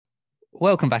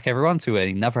Welcome back, everyone, to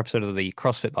another episode of the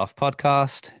CrossFit Buff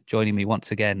podcast. Joining me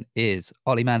once again is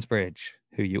Ollie Mansbridge,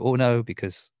 who you all know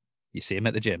because you see him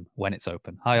at the gym when it's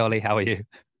open. Hi, Ollie. How are you?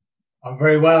 I'm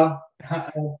very well.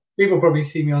 People probably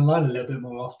see me online a little bit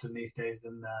more often these days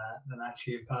than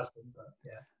actually in person. But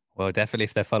yeah, Well, definitely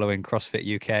if they're following CrossFit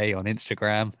UK on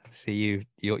Instagram, see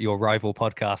your rival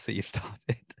podcast that you've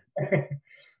started.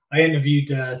 I interviewed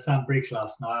Sam Briggs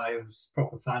last night. I was a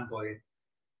proper fanboy.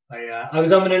 I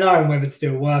was umming and ahhing whether to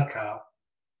do a workout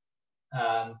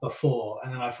before,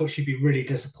 and then I thought she'd be really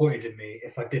disappointed in me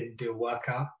if I didn't do a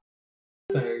workout.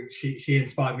 So she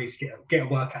inspired me to get a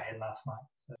workout in last night.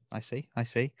 So. I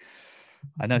see.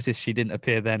 I noticed she didn't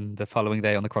appear then the following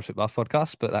day on the CrossFit Buff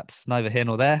podcast, but that's neither here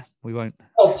nor there. We won't.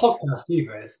 Oh, podcast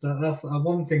either. That's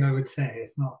one thing I would say.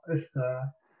 It's not.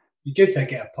 You could say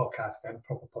get a podcast, get a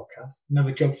proper podcast.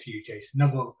 Another job for you, Jason.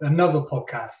 Another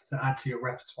podcast to add to your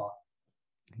repertoire.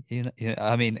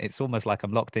 I mean, it's almost like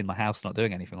I'm locked in my house, not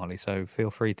doing anything, Ollie. So feel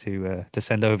free to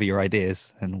send over your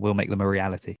ideas, and we'll make them a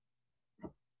reality.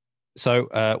 So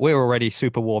we're already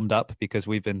super warmed up because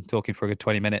we've been talking for a good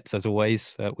 20 minutes, as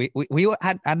always.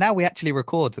 And now we actually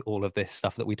record all of this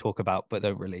stuff that we talk about but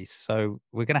don't release. So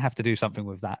we're going to have to do something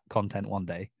with that content one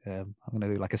day. I'm going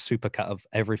to do like a super cut of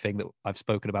everything that I've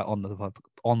spoken about on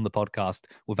the podcast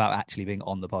without actually being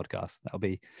on the podcast. That'll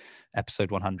be episode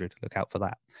 100. Look out for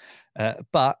that.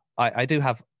 But I do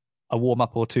have a warm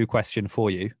up or two question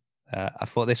for you. I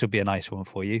thought this would be a nice one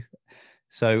for you.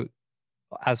 So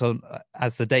as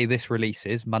the day this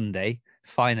releases, Monday,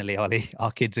 finally, Ollie,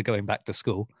 our kids are going back to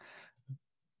school.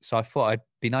 So I thought it'd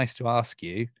be nice to ask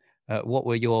you, what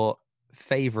were your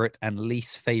favorite and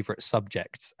least favorite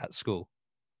subjects at school?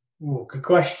 Oh, good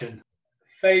question.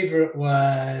 Favorite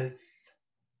was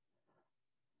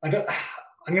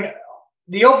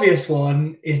the obvious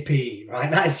one is PE,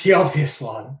 right? That's the obvious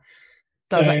one.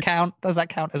 Does that count? Does that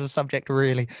count as a subject,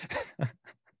 really?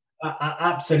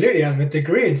 Absolutely. I have a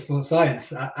degree in sports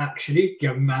science, actually,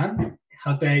 young man.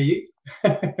 How dare you?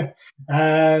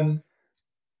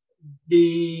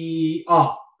 The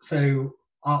art. So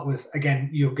art was,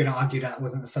 again, you're going to argue that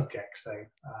wasn't a subject. So if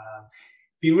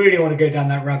you really want to go down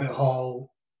that rabbit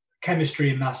hole,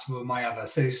 chemistry and maths were my other.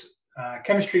 So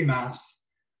chemistry, maths,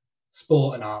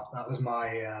 sport and art. That was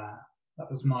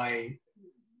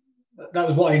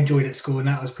what I enjoyed at school. And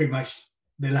that was pretty much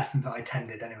the lessons that I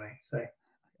attended anyway. So.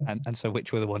 And so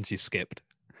which were the ones you skipped?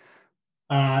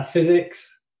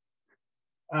 Physics.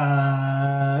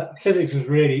 Physics was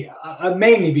really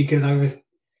mainly because I was.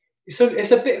 It's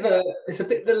a bit of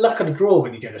the luck of the draw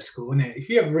when you go to school, isn't it? If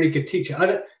you have a really good teacher,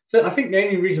 I think the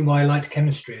only reason why I liked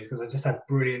chemistry is because I just had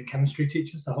brilliant chemistry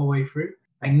teachers the whole way through.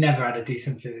 I never had a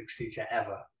decent physics teacher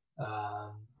ever.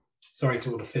 Sorry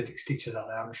to all the physics teachers out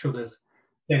there. I'm sure there's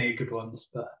plenty of good ones,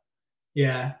 but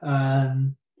yeah.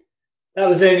 That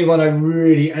was the only one I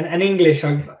really and English.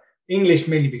 English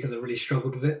mainly because I really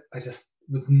struggled with it. I just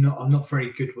was not. I'm not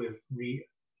very good with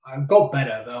I got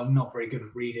better, but I'm not very good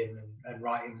at reading and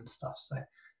writing and stuff. So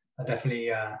I definitely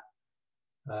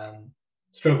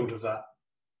struggled with that.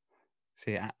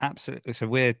 See, absolutely.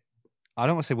 So I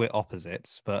don't want to say we're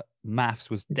opposites, but maths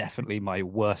was definitely my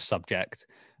worst subject.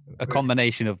 A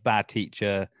combination of bad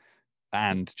teacher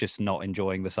and just not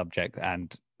enjoying the subject.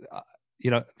 And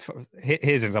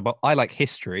here's an example. I like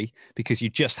history because you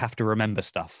just have to remember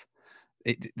stuff.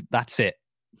 That's it.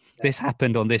 This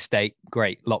happened on this date.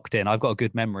 Great, locked in. I've got a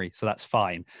good memory, so that's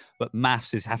fine. But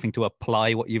maths is having to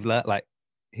apply what you've learned. Like,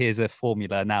 here's a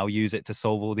formula. Now use it to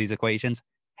solve all these equations.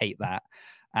 Hate that.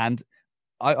 And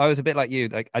I was a bit like you.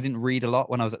 Like, I didn't read a lot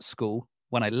when I was at school.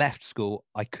 When I left school,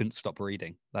 I couldn't stop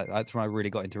reading. That's when I really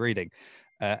got into reading.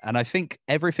 And I think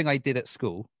everything I did at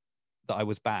school that I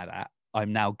was bad at,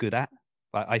 I'm now good at.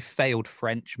 I failed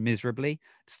French miserably.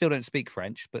 Still don't speak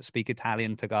French, but speak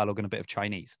Italian, Tagalog, and a bit of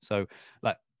Chinese. So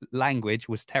like language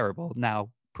was terrible. Now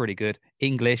pretty good.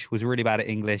 English was really bad at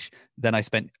English. Then I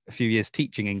spent a few years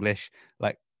teaching English.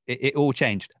 Like it all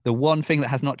changed. The one thing that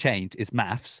has not changed is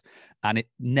maths, and it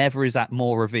never is that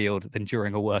more revealed than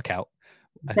during a workout.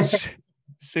 As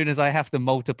soon as I have to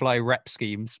multiply rep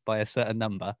schemes by a certain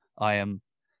number, I'm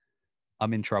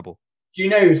in trouble. Do you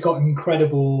know who's got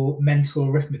incredible mental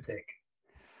arithmetic?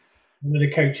 One of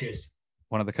the coaches.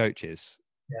 One of the coaches.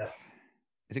 Yeah.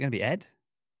 Is it going to be Ed?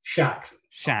 Shacks.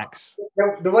 Shacks.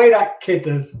 The way that kid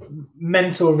does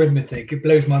mental arithmetic, it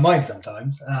blows my mind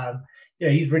sometimes. Yeah,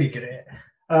 he's really good at it.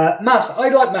 Maths, I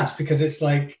like maths because it's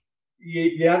like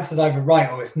the answer's either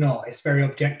right or it's not. It's very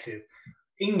objective.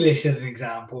 English, as an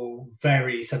example,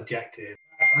 very subjective.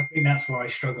 I think that's where I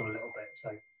struggle a little bit. So.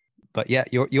 But yeah,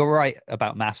 you're right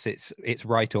about maths. It's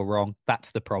right or wrong. That's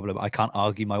the problem. I can't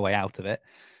argue my way out of it.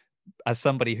 as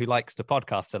somebody who likes to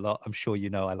podcast a lot, I'm sure you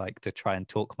know I like to try and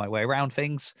talk my way around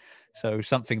things. So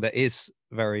something that is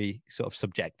very sort of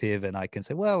subjective, and I can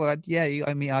say, well, yeah,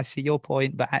 I mean, I see your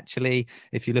point, but actually,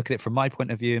 if you look at it from my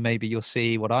point of view, maybe you'll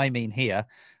see what I mean here.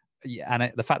 Yeah,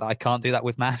 and the fact that I can't do that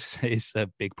with maths is a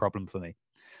big problem for me.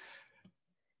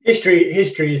 History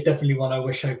is definitely one I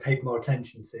wish I paid more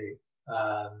attention to,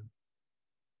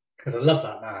 because I love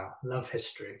that now. I love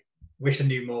history. Wish I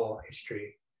knew more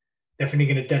history.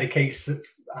 Definitely going to dedicate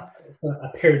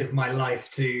a period of my life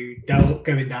to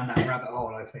going down that rabbit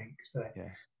hole, I think. So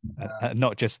yeah,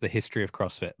 not just the history of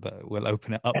CrossFit, but we'll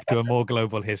open it up to a more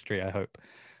global history, I hope.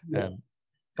 Yeah.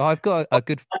 I've got a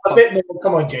good. A bit more.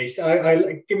 Come on, Jace.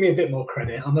 I give me a bit more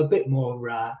credit. I'm a bit more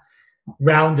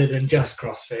rounded than just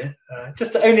CrossFit.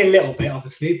 Just only a little bit,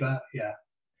 obviously, but yeah.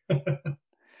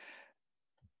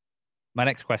 My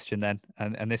next question then,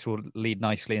 and this will lead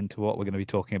nicely into what we're going to be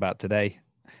talking about today.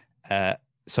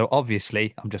 So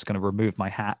obviously, I'm just going to remove my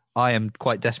hat. I am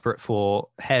quite desperate for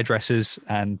hairdressers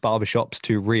and barbershops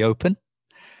to reopen.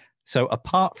 So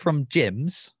apart from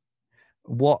gyms,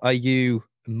 what are you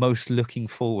most looking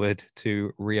forward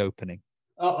to reopening?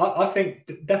 I think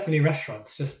definitely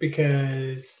restaurants, just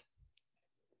because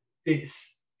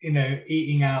it's,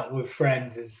 eating out with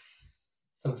friends is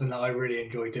something that I really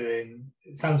enjoy doing.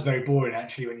 It sounds very boring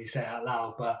actually when you say it out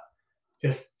loud, but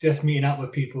just meeting up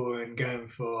with people and going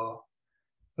for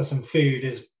some food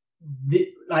is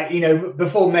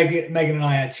before Megan and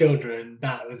I had children,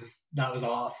 that was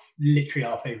literally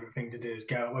our favorite thing to do, is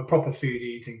go. We're proper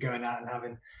foodies, and going out and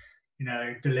having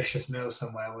delicious meals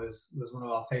somewhere was one of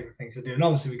our favorite things to do. And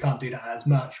obviously we can't do that as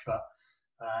much, but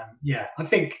yeah, I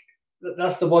think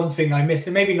that's the one thing I miss.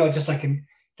 And maybe not just like it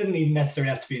doesn't even necessarily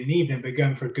have to be in an evening, but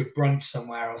going for a good brunch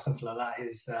somewhere or something like that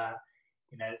is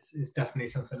it's definitely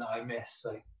something that I miss.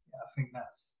 So yeah, I think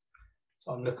that's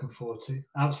what I'm looking forward to.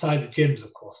 Outside the gyms,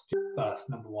 of course, first,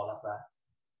 number one up there.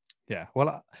 Yeah,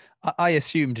 well, I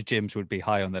assumed gyms would be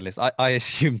high on the list. I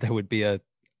assumed there would be a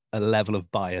level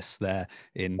of bias there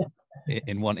in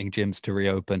wanting gyms to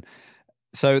reopen.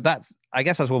 So I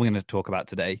guess that's what we're going to talk about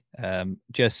today.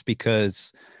 Just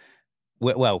because,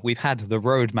 we've had the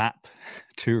roadmap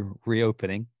to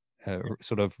reopening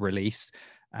sort of released,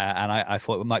 and I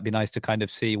thought it might be nice to kind of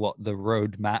see what the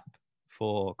roadmap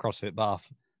for CrossFit Bath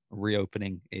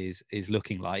reopening is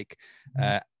looking like.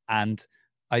 And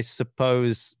I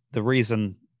suppose the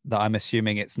reason that I'm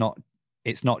assuming it's not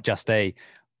just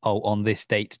on this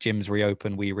date gyms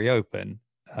reopen, we reopen,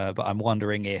 but I'm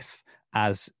wondering if,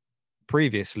 as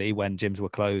previously when gyms were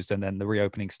closed and then the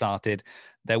reopening started,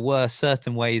 there were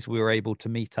certain ways we were able to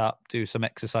meet up, do some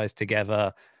exercise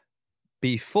together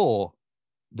before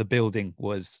the building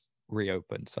was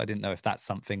reopened. So I didn't know if that's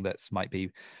something that's might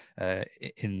be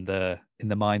in the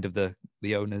mind of the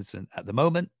owners at the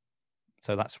moment.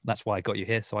 So that's why I got you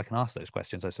here, so I can ask those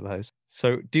questions, I suppose.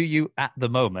 So do you at the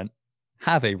moment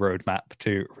have a roadmap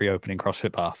to reopening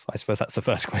CrossFit Bath? I suppose that's the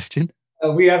first question.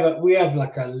 We have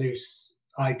like a loose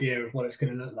idea of what it's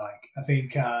going to look like. I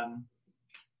think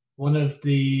one of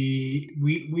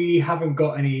we haven't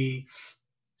got any.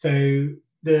 So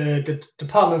the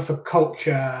Department for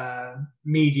Culture,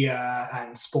 Media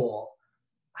and Sport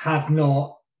have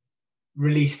not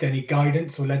released any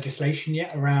guidance or legislation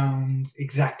yet around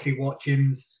exactly what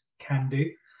gyms can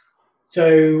do.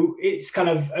 So it's kind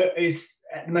of at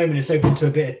the moment it's open to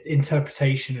a bit of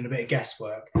interpretation and a bit of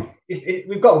guesswork.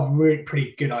 We've got a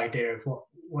pretty good idea of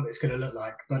what it's going to look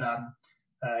like, but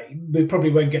we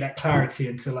probably won't get that clarity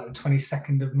until like the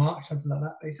 22nd of March, something like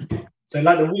that, basically. So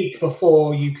like the week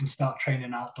before you can start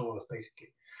training outdoors,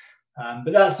 basically.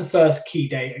 But that's the first key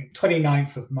date.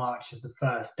 29th of March is the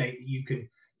first date that you can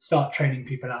start training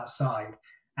people outside.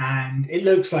 And it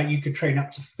looks like you could train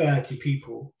up to 30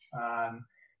 people,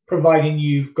 providing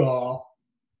you've got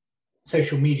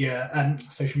social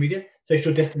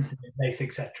distancing in place,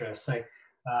 etc. So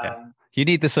you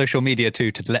need the social media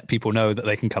too to let people know that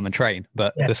they can come and train,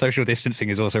 but the social distancing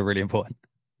is also really important.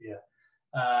 Yeah.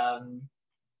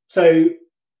 So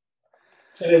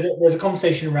there's a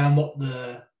conversation around what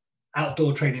the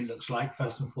outdoor training looks like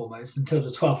first and foremost until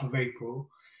the 12th of April.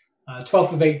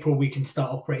 12th of April, we can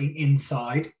start operating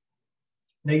inside.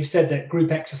 They've said that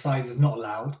group exercise is not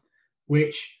allowed,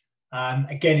 which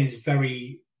again is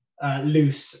very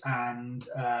loose and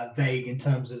vague in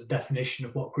terms of the definition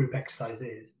of what group exercise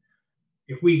is.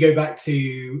 If we go back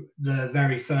to the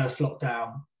very first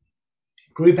lockdown,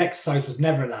 group exercise was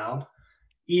never allowed,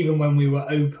 even when we were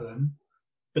open,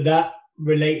 but that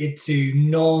related to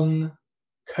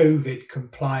non-COVID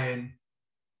compliant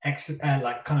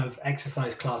like kind of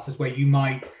exercise classes where you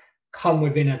might come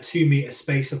within a 2 meter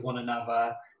space of one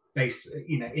another, based,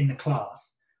 in the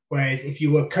class. Whereas if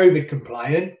you were COVID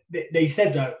compliant, they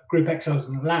said that group exercise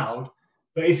wasn't allowed,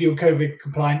 but if you were COVID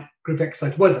compliant, group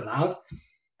exercise was allowed.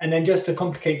 And then just to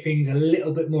complicate things a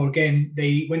little bit more, again,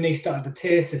 when they started the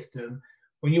tier system,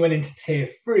 when you went into tier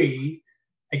 3,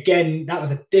 again, that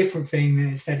was a different thing.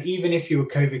 And it said even if you were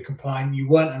COVID compliant, you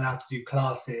weren't allowed to do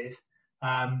classes,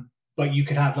 but you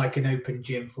could have like an open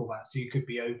gym format, so you could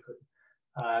be open.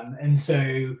 And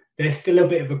so there's still a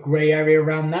bit of a grey area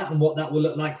around that and what that will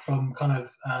look like from kind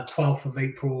of 12th of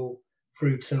April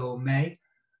through till May.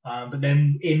 But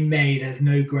then in May, there's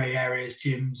no grey areas.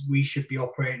 Gyms, we should be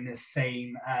operating the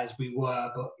same as we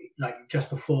were, but like just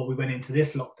before we went into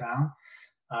this lockdown.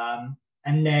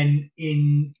 And then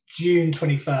in June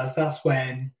 21st, that's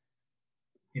when,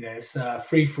 it's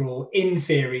free for all in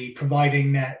theory,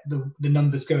 providing that the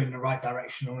numbers go in the right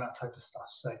direction, all that type of stuff.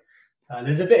 So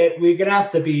there's a bit, we're going to have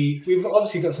to be, we've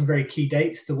obviously got some very key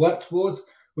dates to work towards.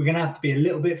 We're going to have to be a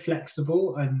little bit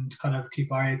flexible and kind of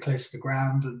keep our ear close to the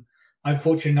ground. And I'm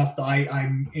fortunate enough that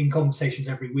I'm in conversations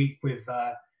every week with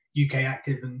UK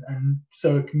Active, and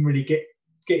so I can really get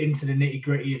into the nitty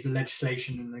gritty of the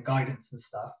legislation and the guidance and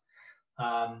stuff.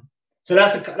 So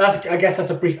I guess that's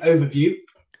a brief overview,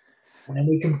 and then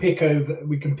we can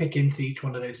pick into each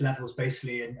one of those levels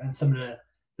basically, and some of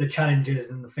the challenges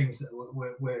and the things that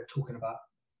we're talking about.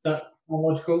 That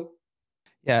logical?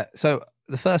 Yeah. So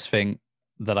the first thing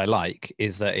that I like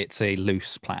is that it's a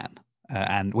loose plan.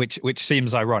 And which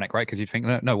seems ironic, right? Because you think,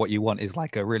 no, what you want is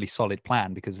like a really solid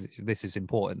plan, because this is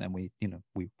important, and we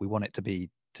want it to be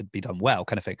done well,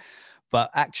 kind of thing.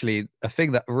 But actually, a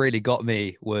thing that really got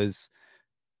me was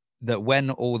that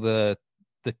when all the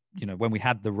when we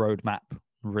had the roadmap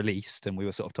released and we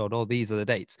were sort of told, oh, these are the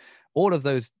dates, all of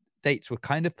those dates were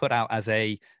kind of put out as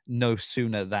a no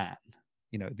sooner than,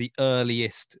 the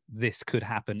earliest this could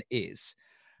happen is.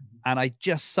 And I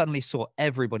just suddenly saw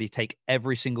everybody take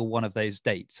every single one of those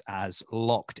dates as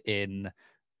locked in.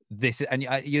 This, and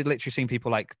you're literally seeing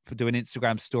people like do an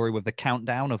Instagram story with the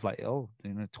countdown of like,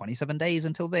 27 days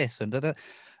until this,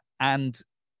 and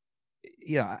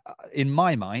in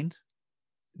my mind,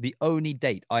 the only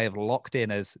date I have locked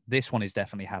in as this one is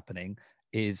definitely happening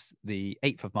is the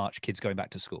 8th of March, kids going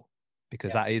back to school,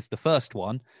 because that is the first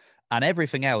one, and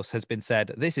everything else has been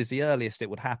said, this is the earliest it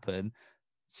would happen,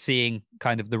 seeing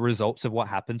kind of the results of what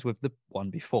happens with the one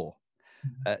before.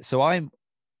 So I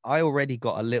already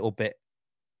got a little bit,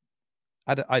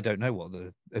 I don't know what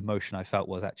the emotion I felt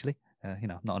was actually.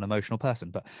 I'm not an emotional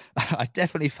person, but I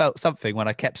definitely felt something when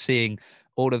I kept seeing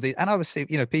all of these, and I was seeing,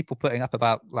 people putting up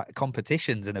about like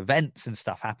competitions and events and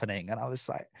stuff happening. And I was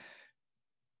like,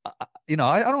 I don't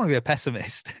want to be a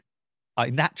pessimist. I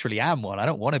naturally am one. I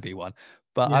don't want to be one,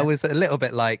 but I was a little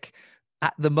bit like,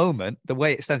 at the moment, the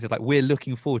way it stands is like, we're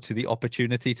looking forward to the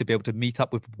opportunity to be able to meet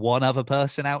up with one other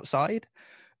person outside.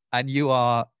 And you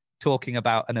are talking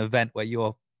about an event where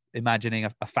you're imagining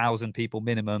 1,000 people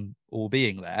minimum all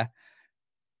being there.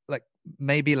 Like,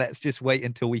 maybe let's just wait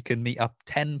until we can meet up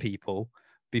 10 people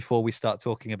before we start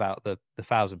talking about the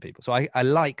 1,000 people. So I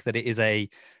like that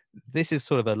this is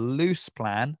sort of a loose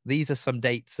plan. These are some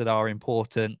dates that are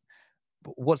important.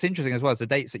 But what's interesting as well is the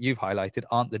dates that you've highlighted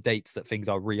aren't the dates that things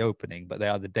are reopening, but they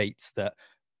are the dates that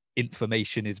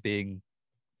information is being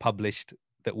published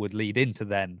that would lead into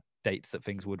then dates that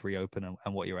things would reopen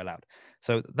and what you're allowed.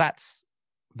 So that's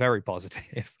very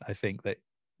positive. I think that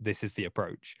this is the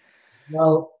approach.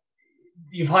 Well,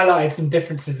 you've highlighted some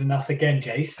differences in us again,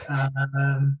 Jace.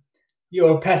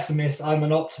 You're a pessimist, I'm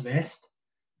an optimist,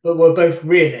 but we're both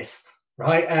realists.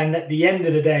 Right. And at the end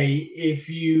of the day, if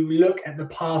you look at the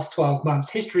past 12 months,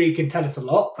 history can tell us a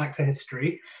lot. Back to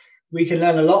history, we can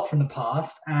learn a lot from the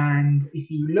past. And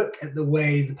if you look at the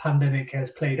way the pandemic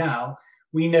has played out,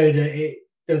 we know that it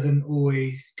doesn't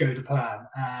always go to plan.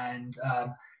 And,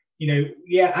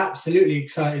 absolutely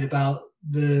excited about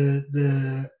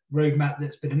the roadmap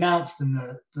that's been announced and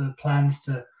the plans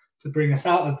to bring us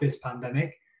out of this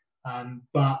pandemic.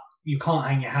 But you can't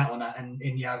hang your hat on that. And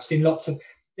I've seen lots of,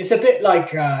 it's a bit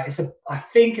like I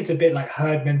think it's a bit like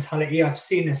herd mentality. I've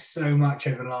seen this so much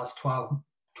over the last 12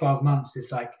 months.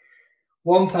 It's like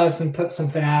one person puts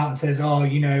something out and says, oh,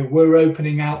 we're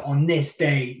opening out on this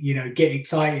day, get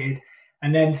excited.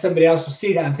 And then somebody else will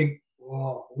see that and think,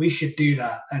 oh, we should do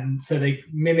that. And so they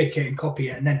mimic it and copy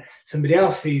it. And then somebody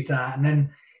else sees that. And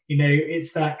then,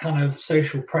 it's that kind of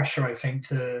social pressure, I think,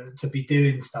 to be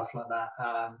doing stuff like that.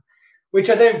 Which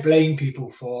I don't blame people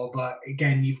for, but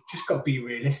again, you've just got to be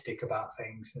realistic about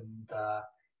things. And that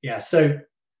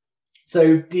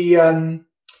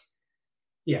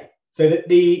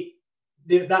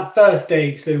first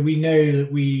date. So we know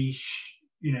that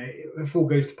if all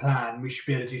goes to plan, we should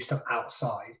be able to do stuff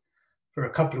outside for a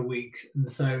couple of weeks. And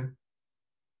so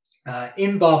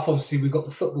in Bath, obviously, we've got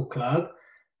the football club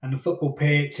and the football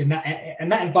pitch, and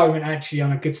that environment actually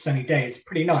on a good sunny day is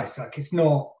pretty nice. Like it's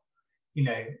not,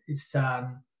 it's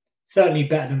certainly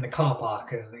better than the car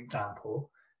park, as an example,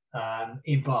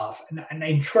 in Bath. And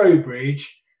in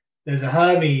Trowbridge, there's a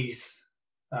Hermes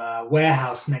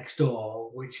warehouse next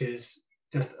door, which is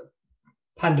just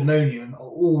pandemonium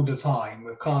all the time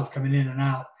with cars coming in and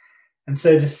out. And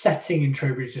so the setting in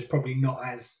Trowbridge is probably not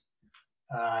as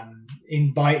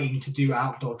inviting to do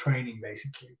outdoor training,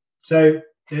 basically. So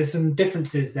there's some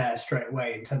differences there straight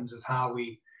away in terms of how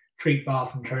we treat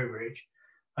Bath and Trowbridge.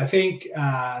 I think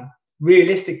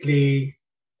realistically,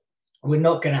 we're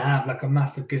not going to have like a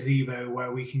massive gazebo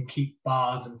where we can keep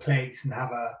bars and plates and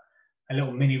have a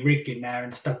little mini rig in there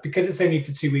and stuff, because it's only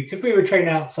for 2 weeks. If we were training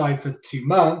outside for 2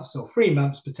 months or 3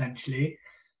 months potentially,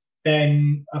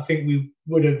 then I think we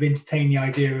would have entertained the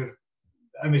idea of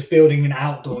almost building an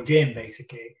outdoor gym,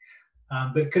 basically.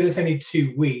 But because it's only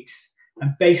 2 weeks,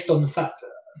 and based on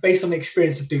the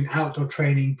experience of doing outdoor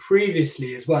training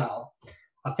previously as well,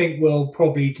 I think we'll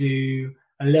probably do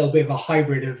a little bit of a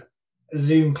hybrid of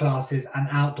Zoom classes and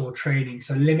outdoor training,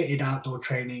 so limited outdoor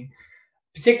training,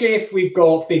 particularly if we've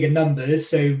got bigger numbers.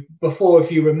 So before,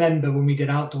 if you remember, when we did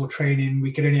outdoor training,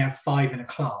 we could only have 5 in a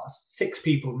class, 6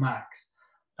 people max.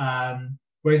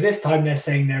 Whereas this time they're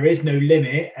saying there is no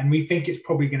limit, and we think it's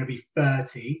probably going to be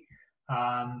 30.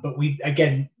 But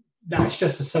that's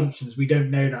just assumptions. We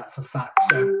don't know that for fact.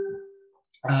 So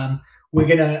we're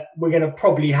gonna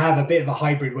probably have a bit of a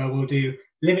hybrid where we'll do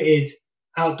limited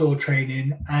outdoor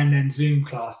training and then Zoom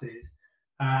classes.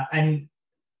 And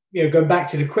going back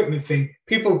to the equipment thing,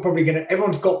 people are probably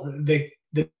everyone's got the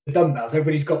dumbbells,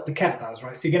 everybody's got the kettlebells,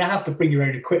 right? So you're going to have to bring your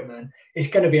own equipment. It's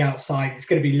going to be outside. It's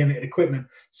going to be limited equipment.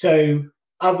 So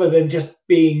other than just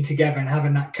being together and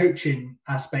having that coaching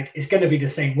aspect, it's going to be the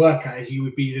same workout as you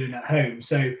would be doing at home.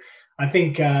 So I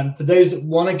think for those that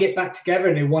want to get back together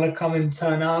and they want to come and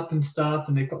turn up and stuff,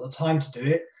 and they've got the time to do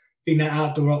it, I think that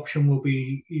outdoor option will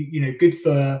be, good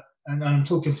for, and I'm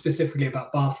talking specifically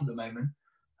about Bath at the moment.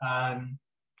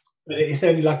 But it's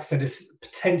only, like I said, it's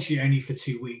potentially only for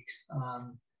 2 weeks.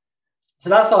 So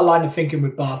that's our line of thinking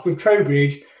with Bath. With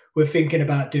Trowbridge, we're thinking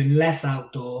about doing less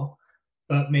outdoor,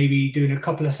 but maybe doing a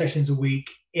couple of sessions a week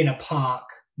in a park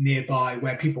nearby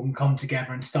where people can come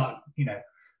together and start,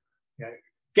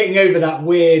 getting over that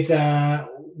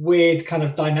weird kind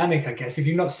of dynamic, I guess. If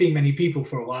you've not seen many people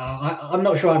for a while, I'm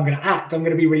not sure I'm going to act. I'm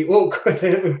going to be really awkward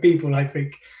with people, I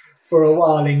think, for a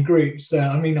while in groups.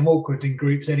 I'm awkward in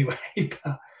groups anyway,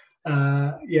 but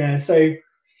so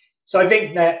I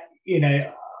think that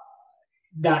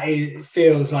that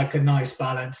feels like a nice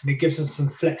balance, and it gives us some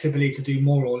flexibility to do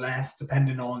more or less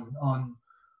depending on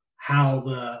how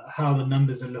the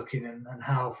numbers are looking and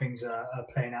how things are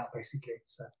playing out, basically.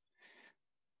 So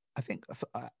I think,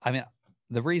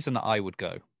 the reason that I would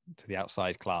go to the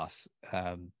outside class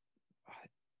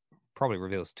probably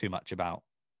reveals too much about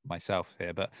myself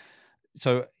here, but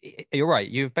so you're right.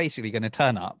 You're basically going to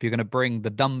turn up. You're going to bring the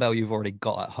dumbbell you've already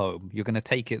got at home. You're going to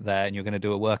take it there and you're going to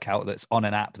do a workout that's on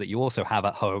an app that you also have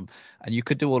at home. And you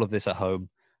could do all of this at home,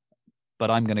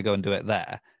 but I'm going to go and do it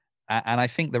there. And I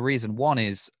think the reason, one,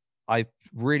 is I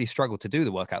really struggle to do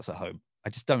the workouts at home. I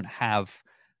just don't have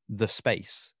the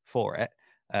space for it.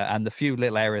 And the few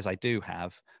little areas I do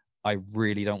have, I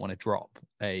really don't want to drop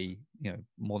a,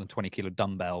 more than 20 kilo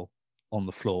dumbbell on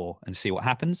the floor and see what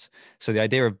happens. So the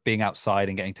idea of being outside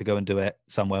and getting to go and do it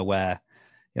somewhere where,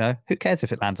 who cares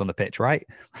if it lands on the pitch, right?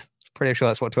 Pretty sure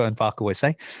that's what Twerton Park always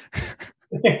say.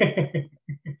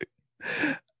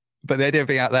 But the idea of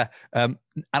being out there, and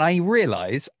I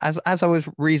realize as I was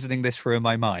reasoning this through in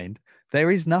my mind,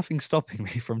 there is nothing stopping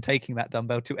me from taking that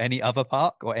dumbbell to any other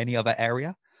park or any other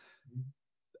area,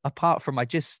 apart from I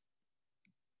just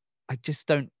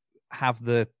don't have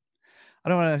the, I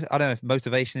don't know if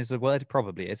motivation is the word. It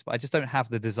probably is, but I just don't have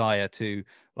the desire to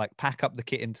pack up the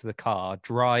kit into the car,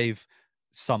 drive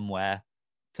somewhere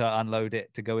to unload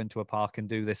it, to go into a park and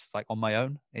do this on my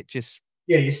own. It just,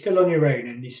 you're still on your own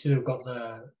and you still got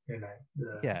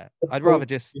I'd rather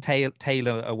just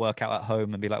tailor a workout at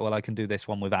home and be like, well, I can do this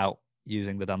one without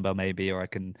using the dumbbell maybe, or I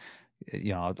can,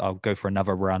 I'll go for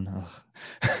another run.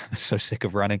 I'm so sick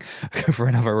of running. I'll go for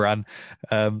another run.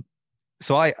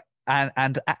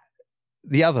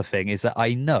 The other thing is that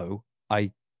I know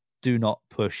I do not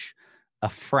push a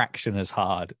fraction as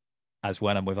hard as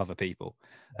when I'm with other people.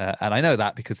 And I know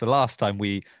that because the last time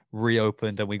we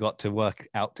reopened and we got to work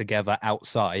out together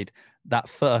outside, that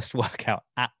first workout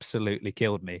absolutely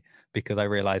killed me because I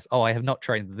realized, I have not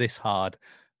trained this hard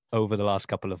over the last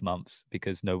couple of months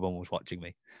because no one was watching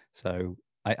me. So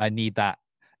I need that.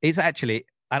 It's actually,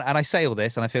 and I say all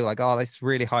this and I feel like, oh, this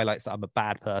really highlights that I'm a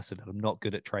bad person and I'm not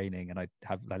good at training and I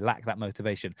lack that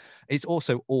motivation. It's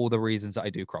also all the reasons that I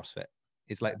do CrossFit.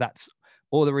 It's like, that's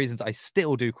all the reasons I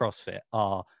still do CrossFit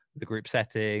are the group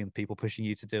setting, people pushing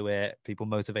you to do it, people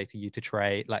motivating you to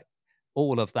train, like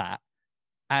all of that.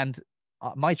 And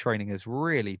my training has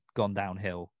really gone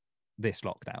downhill this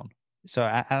lockdown. So,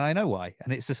 and I know why.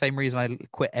 And it's the same reason I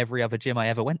quit every other gym I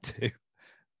ever went to.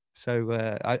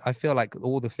 So I feel like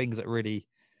all the things that really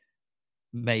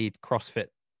made CrossFit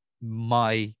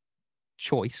my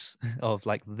choice of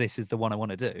like, this is the one I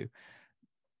want to do,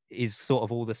 is sort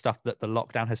of all the stuff that the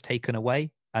lockdown has taken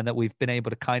away and that we've been able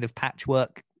to kind of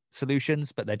patchwork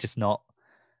solutions, but they're just not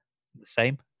the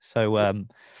same. So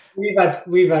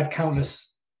we've had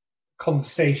countless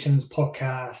conversations,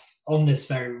 podcasts on this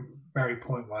very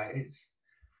point, right? It's,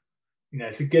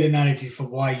 it's a good analogy for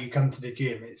why you come to the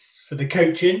gym. It's for the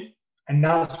coaching, and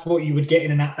that's what you would get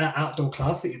in an outdoor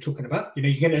class that you're talking about.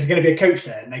 There's going to be a coach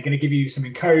there, and they're going to give you some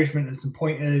encouragement and some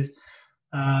pointers,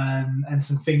 and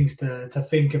some things to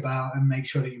think about and make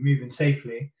sure that you're moving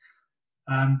safely.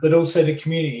 But also the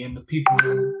community and the people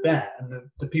there and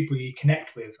the people you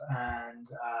connect with. And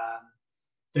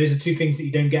those are two things that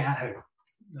you don't get at home.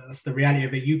 That's the reality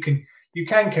of it. You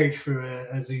can coach through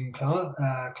a Zoom class,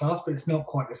 but it's not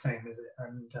quite the same, is it?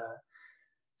 And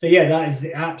so, yeah, that is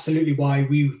absolutely why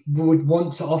we would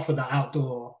want to offer that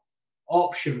outdoor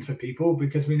option for people,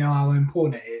 because we know how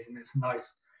important it is. And it's a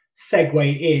nice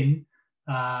segue in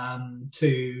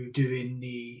to doing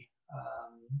the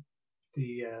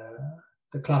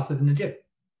classes in the gym.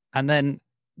 And then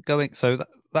going, so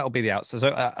that'll be the outside.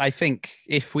 So I think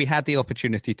if we had the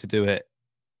opportunity to do it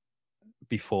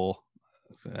before,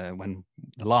 when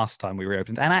the last time we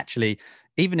reopened, and actually,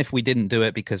 even if we didn't do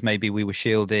it because maybe we were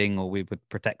shielding or we were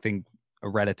protecting a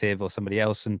relative or somebody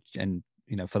else, and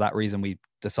for that reason we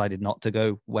decided not to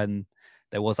go when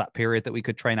there was that period that we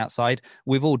could train outside.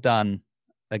 We've all done,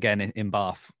 again in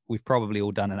Bath, we've probably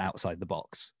all done an outside the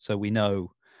box, so we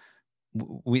know.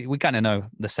 We kind of know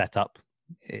the setup.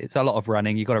 It's a lot of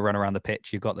running. You've got to run around the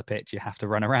pitch. You've got the pitch. You have to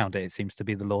run around it. It seems to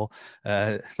be the law.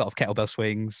 A lot of kettlebell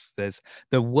swings. There's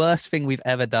the worst thing we've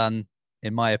ever done,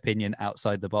 in my opinion,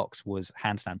 outside the box was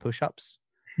handstand push-ups,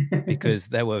 because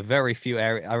there were very few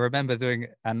areas. I remember doing,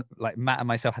 and like Matt and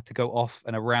myself had to go off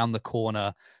and around the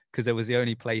corner because there was the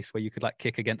only place where you could like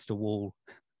kick against a wall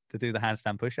to do the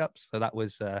handstand push-ups. So that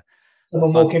was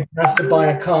someone fun. walking past to buy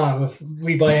a car, if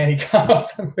we buy any car or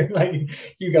something, like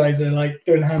you guys are like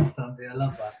doing handstands. I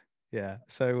love that. Yeah.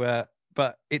 So,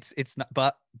 but it's not,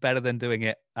 but better than doing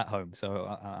it at home. So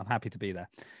I'm happy to be there.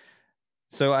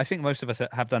 So I think most of us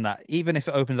have done that. Even if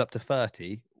it opens up to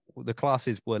 30, the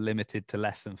classes were limited to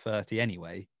less than 30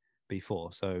 anyway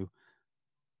before. So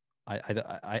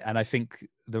I think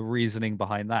the reasoning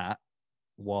behind that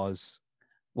was,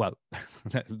 well,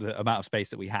 the amount of space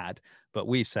that we had. But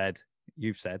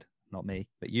you've said, not me,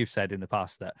 but you've said in the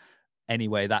past that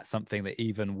anyway, that's something that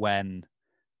even when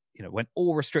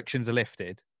all restrictions are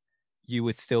lifted, you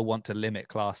would still want to limit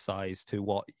class size to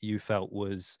what you felt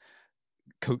was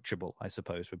coachable, I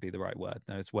suppose would be the right word.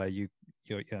 No, it's where you're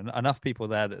enough people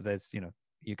there that there's,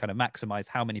 you kind of maximize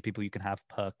how many people you can have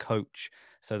per coach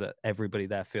so that everybody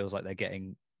there feels like they're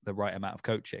getting the right amount of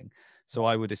coaching. So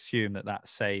I would assume that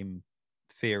same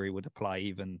theory would apply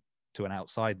even to an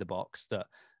outside the box, that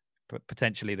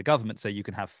potentially the government say you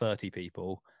can have 30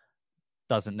 people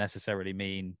doesn't necessarily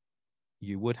mean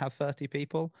you would have 30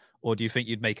 people. Or do you think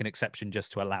you'd make an exception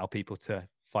just to allow people to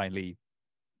finally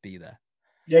be there?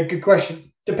 Yeah, good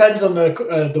question. Depends on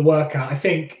the workout. I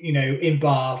think, in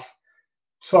Bath,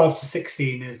 12 to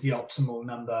 16 is the optimal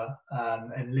number,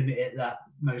 and limit it that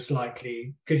most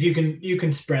likely, because you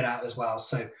can spread out as well.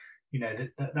 So,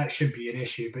 that should be an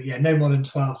issue. But yeah, no more than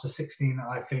 12 to 16,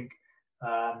 I think.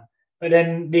 But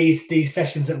then these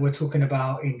sessions that we're talking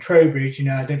about in Trowbridge,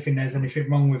 I don't think there's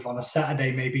anything wrong with on a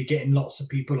Saturday maybe getting lots of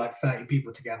people, like 30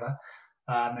 people together,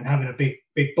 and having a big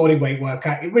body weight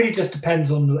workout. It really just depends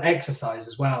on the exercise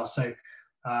as well. So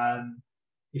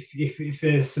if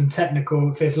there's some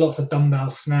technical, if there's lots of dumbbell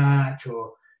snatch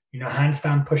or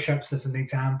handstand push-ups as an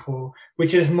example,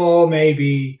 which is more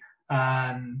maybe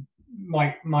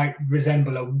might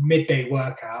resemble a midday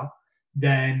workout,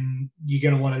 then you're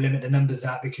going to want to limit the numbers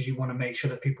out, because you want to make sure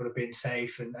that people are being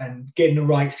safe and getting the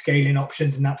right scaling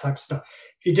options and that type of stuff.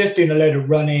 If you're just doing a load of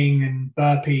running and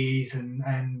burpees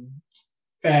and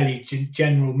fairly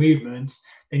general movements,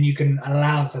 then you can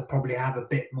allow to probably have a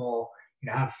bit more,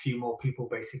 have a few more people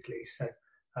basically. So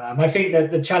I think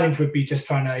that the challenge would be just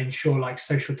trying to ensure like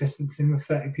social distancing with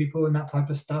 30 people and that type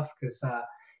of stuff, because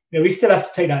we still have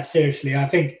to take that seriously. I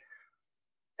think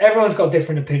everyone's got a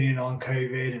different opinion on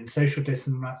COVID and social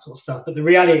distancing and that sort of stuff, but the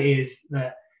reality is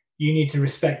that you need to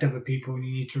respect other people and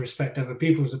you need to respect other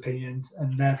people's opinions,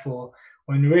 and therefore,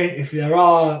 if there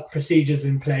are procedures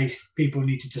in place, people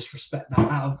need to just respect that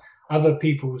out of other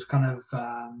people's kind of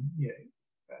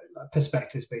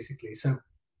perspectives, basically. So,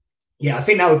 yeah, I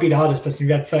think that would be the hardest person.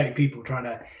 We had 30 people trying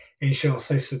to ensure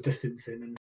social distancing,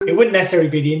 and it wouldn't necessarily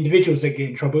be the individuals that get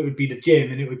in trouble. It would be the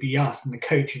gym, and it would be us and the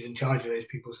coaches in charge of those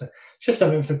people. So it's just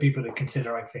something for people to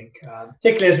consider, I think,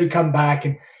 particularly as we come back.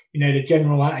 And the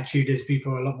general attitude is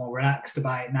people are a lot more relaxed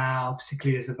about it now,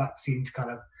 particularly as the vaccine's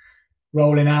kind of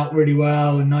rolling out really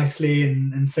well and nicely.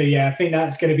 And so, yeah, I think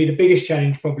that's going to be the biggest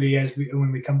challenge probably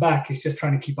when we come back, is just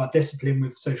trying to keep our discipline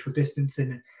with social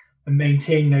distancing and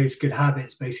maintain those good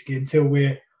habits, basically, until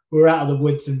we're out of the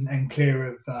woods and clear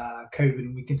of COVID,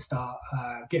 and we can start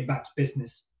getting back to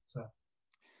business. So,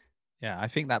 yeah, I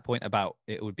think that point about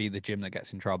it would be the gym that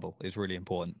gets in trouble is really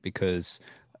important, because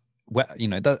at the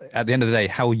end of the day,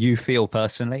 how you feel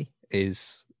personally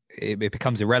it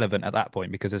becomes irrelevant at that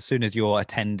point, because as soon as you're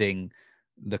attending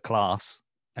the class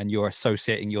and you're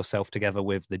associating yourself together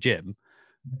with the gym,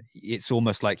 it's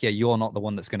almost like, you're not the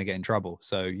one that's going to get in trouble.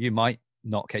 So you might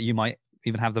you might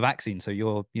even have the vaccine, so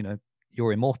you're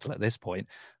immortal at this point.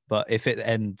 But if it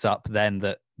ends up then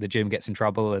that the gym gets in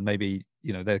trouble and maybe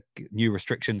the new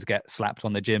restrictions get slapped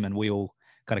on the gym and we all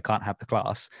kind of can't have the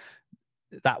class,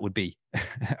 that would be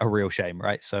a real shame,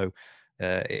 right? So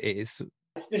it's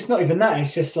not even that.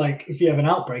 It's just like, if you have an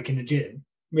outbreak in the gym,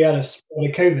 we had a spread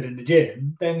of COVID in the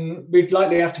gym, then we'd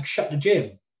likely have to shut the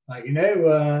gym. Like,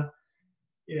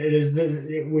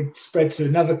 it would spread to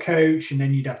another coach, and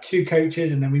then you'd have two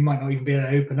coaches, and then we might not even be able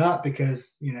to open up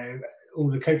because all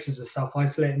the coaches are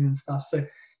self-isolating and stuff. So it's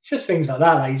just things like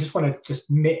that. Like, you just want to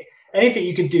just anything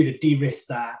you can do to de-risk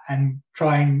that and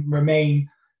try and remain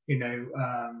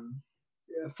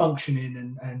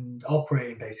functioning and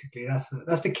operating, basically.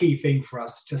 That's the key thing for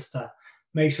us, just to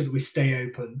make sure that we stay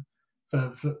open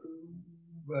for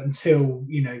until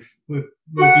we're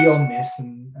beyond this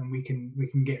and we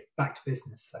can get back to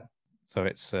business. So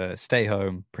it's stay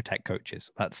home, protect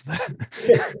coaches. That's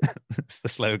that's the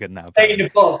slogan now. Stay in your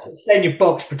box,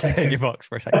 protect stay in your box,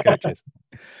 protect coaches.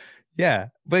 Yeah,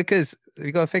 because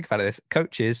you got to think about this.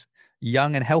 Coaches,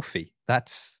 young and healthy.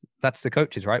 That's the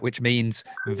coaches, right? Which means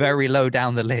very low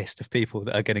down the list of people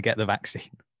that are going to get the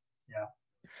vaccine.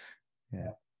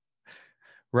 Yeah.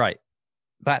 Right.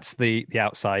 That's the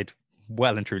outside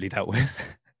well and truly dealt with.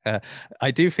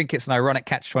 I do think it's an ironic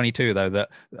catch-22, though, that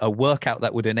a workout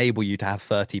that would enable you to have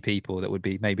 30 people, that would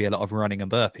be maybe a lot of running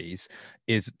and burpees,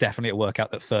 is definitely a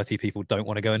workout that 30 people don't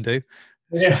want to go and do.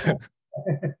 Yeah.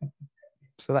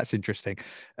 So that's interesting.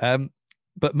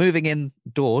 But moving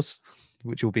indoors,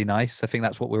 which will be nice. I think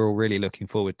that's what we're all really looking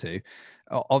forward to.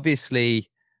 Obviously,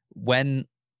 when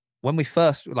we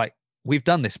first, we've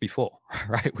done this before,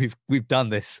 right? We've done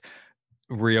this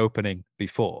reopening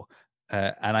before.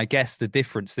 And I guess the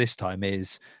difference this time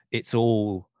is it's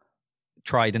all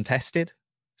tried and tested.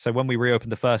 So when we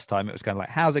reopened the first time, it was kind of like,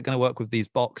 how's it going to work with these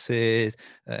boxes?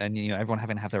 And, everyone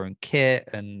having to have their own kit.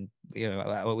 And,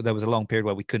 there was a long period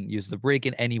where we couldn't use the rig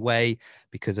in any way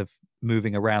because of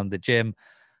moving around the gym.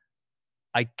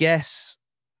 I guess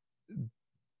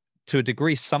to a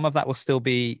degree, some of that will still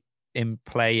be in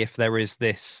play if there is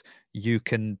this, you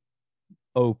can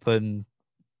open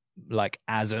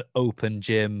as an open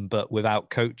gym, but without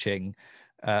coaching.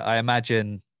 I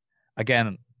imagine,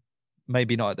 again,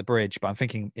 maybe not at the bridge, but I'm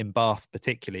thinking in Bath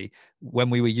particularly, when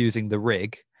we were using the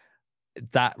rig,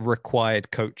 that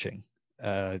required coaching,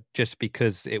 just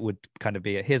because it would kind of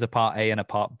be here's a part A and a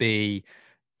part B.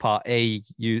 Part A,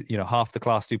 half the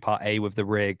class do part A with the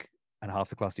rig and half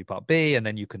the class do part B, and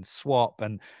then you can swap.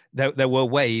 And there were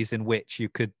ways in which you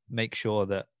could make sure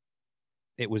that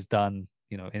it was done,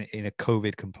 in a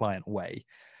COVID compliant way.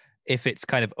 If it's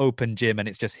kind of open gym and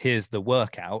it's just here's the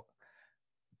workout,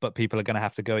 but people are going to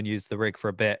have to go and use the rig for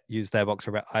a bit, use their box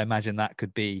for a bit, I imagine that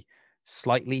could be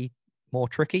slightly more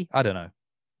tricky. I don't know.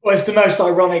 Well, it's the most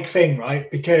ironic thing, right?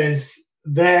 Because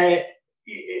they're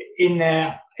in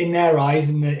their eyes,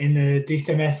 in the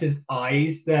DCMS's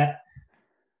eyes, that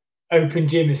open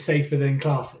gym is safer than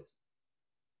classes.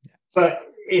 Yeah. But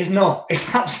it's not.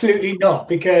 It's absolutely not,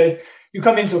 because you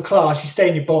come into a class, you stay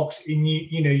in your box, and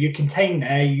you're contained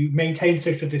there. You maintain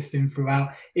social distancing throughout.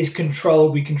 It's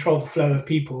controlled. We control the flow of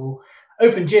people.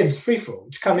 Open gyms, free for all.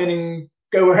 Just come in and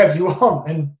go wherever you want,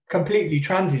 and completely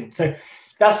transient. So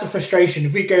that's the frustration.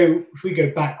 If we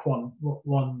go back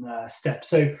one step.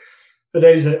 So for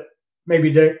those that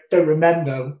maybe don't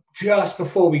remember, just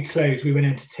before we closed, we went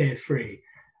into tier 3.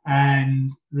 And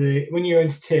when you're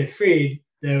into tier 3,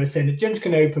 they were saying that gyms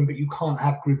can open, but you can't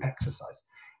have group exercise.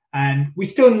 And we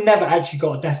still never actually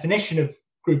got a definition of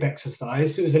group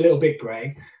exercise. It was a little bit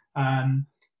grey.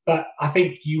 But I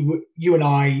think you and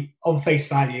I, on face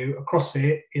value, a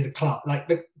CrossFit is a class. Like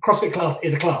the CrossFit class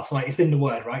is a class. Like it's in the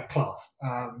word, right? Class.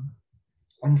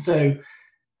 And so,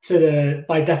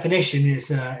 by definition, it's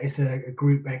a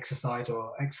group exercise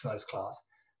or exercise class.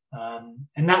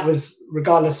 And that was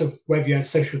regardless of whether you had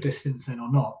social distancing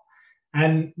or not.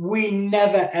 And we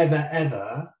never, ever,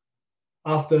 ever,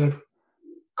 after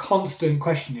constant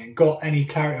questioning, got any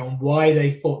clarity on why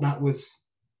they thought that was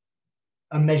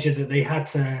a measure that they had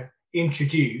to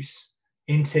introduce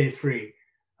in tier 3,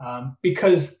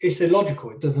 because it's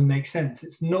illogical. It doesn't make sense.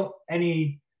 It's not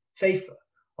any safer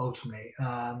ultimately,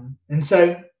 and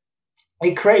so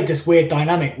it created this weird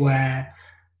dynamic where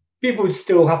people would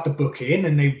still have to book in,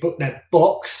 and they book their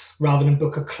box rather than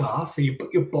book a class. So you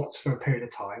book your box for a period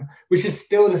of time, which is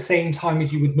still the same time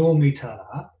as you would normally turn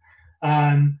up.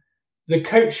 The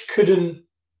coach couldn't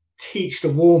teach the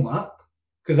warm up,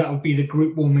 because that would be the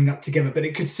group warming up together, but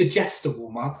it could suggest a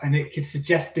warm up, and it could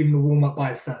suggest doing the warm up by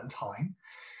a certain time.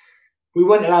 We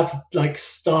weren't allowed to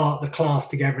start the class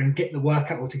together and get the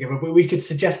workout all together, but we could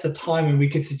suggest the time, and we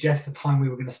could suggest the time we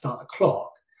were going to start the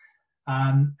clock.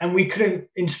 And we couldn't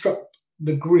instruct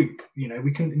the group,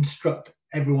 we couldn't instruct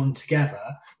everyone together,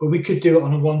 but we could do it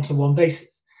on a one-to-one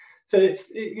basis. So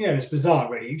it's bizarre,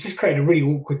 really. It just created a really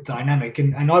awkward dynamic,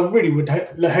 and I really would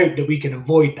hope that we can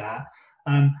avoid that.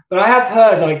 But I have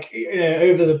heard,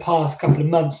 over the past couple of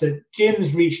months, that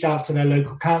gyms reached out to their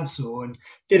local council and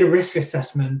did a risk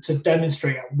assessment to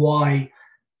demonstrate why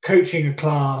coaching a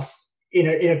class in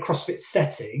a CrossFit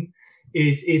setting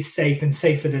is safe and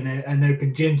safer than an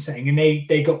open gym setting, and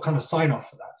they got kind of sign off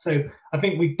for that. So I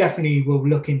think we definitely will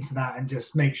look into that and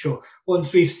just make sure,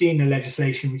 once we've seen the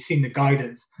legislation, we've seen the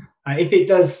guidance, if it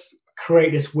does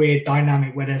create this weird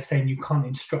dynamic where they're saying you can't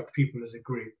instruct people as a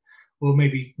group, we'll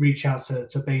maybe reach out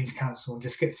to Baines Council and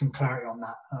just get some clarity on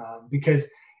that, because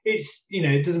it's,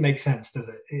 it doesn't make sense, does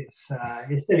it? It's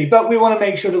silly, but we want to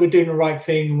make sure that we're doing the right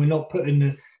thing, and we're not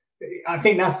putting I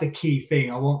think that's the key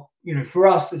thing. I want, for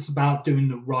us, it's about doing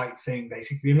the right thing,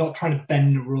 basically. We're not trying to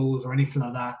bend the rules or anything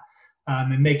like that,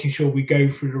 and making sure we go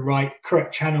through the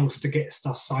correct channels to get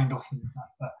stuff signed off and that.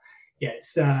 But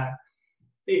yeah,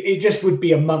 it just would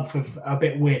be a month of a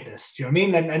bit weirdness. Do you know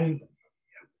what I mean? And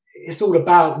it's all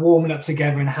about warming up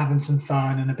together and having some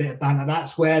fun and a bit of banter.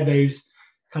 That's where those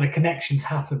kind of connections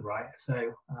happen, right?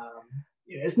 So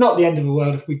it's not the end of the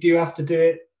world if we do have to do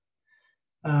it,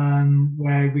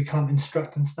 where we can't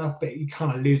instruct and stuff, but you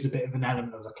kind of lose a bit of an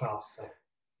element of the class. So.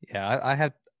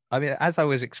 Yeah, I mean, as I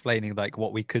was explaining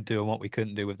what we could do and what we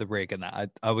couldn't do with the rig and that,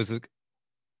 I was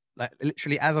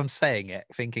literally, as I'm saying it,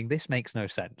 thinking this makes no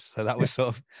sense. So that was sort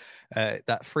of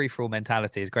that free-for-all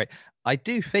mentality is great. I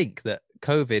do think that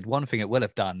COVID, one thing it will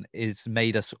have done is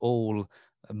made us all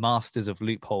masters of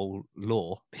loophole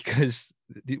law, because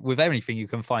with anything you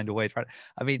can find a way to.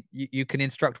 I mean, you can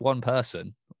instruct one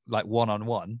person, like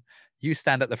one-on-one. You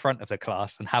stand at the front of the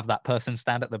class and have that person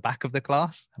stand at the back of the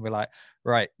class, and we're like,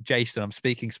 right, Jason, I'm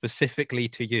speaking specifically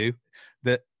to you.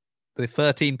 That the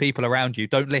 13 people around you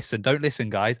don't listen,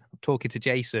 guys. I'm talking to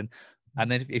Jason.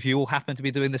 And then if you all happen to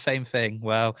be doing the same thing,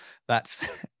 well, that's,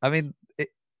 I mean,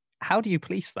 how do you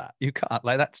police that? You can't.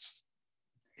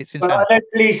 It's insane. Well, I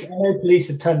know police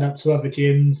have turned up to other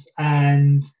gyms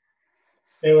and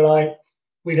they were like,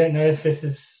 we don't know if this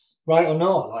is right or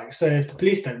not. So if the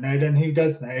police don't know, then who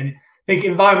does know? And I think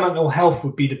environmental health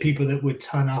would be the people that would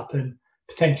turn up and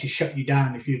potentially shut you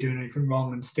down if you're doing anything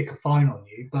wrong and stick a fine on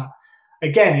you. But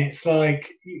again, it's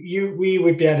like we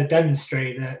would be able to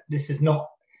demonstrate that this is not.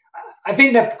 I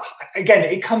think that, again,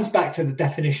 it comes back to the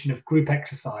definition of group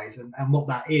exercise and what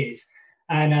that is.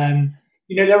 And,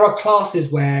 there are classes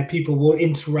where people will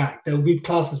interact. There will be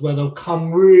classes where they'll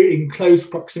come really in close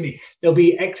proximity. There'll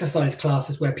be exercise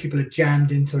classes where people are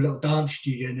jammed into a little dance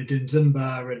studio and they're doing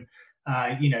Zumba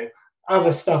and,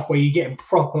 other stuff where you're getting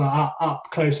proper up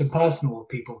close and personal with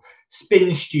people.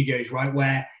 Spin studios, right,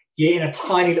 where you're in a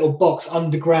tiny little box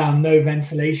underground, no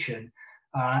ventilation.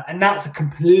 And that's a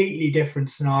completely different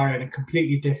scenario and a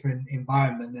completely different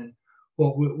environment than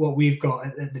what we've got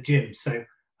at the gym. So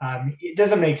it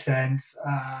doesn't make sense.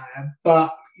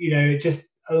 But, just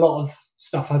a lot of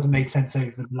stuff hasn't made sense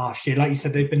over the last year. Like you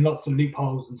said, there've been lots of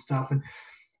loopholes and stuff. And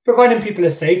providing people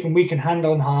are safe and we can hand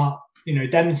on heart,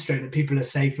 demonstrate that people are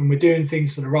safe and we're doing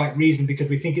things for the right reason because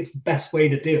we think it's the best way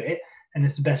to do it and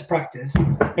it's the best practice,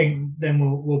 I think then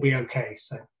we'll be okay.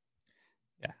 So.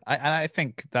 Yeah, I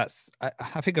think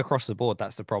I think across the board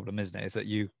that's the problem, isn't it? Is that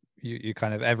you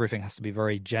kind of everything has to be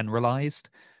very generalized,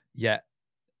 yet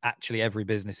actually every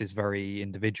business is very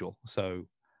individual. So,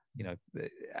 you know,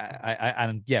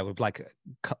 and yeah, with like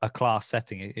a class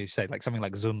setting, you say like something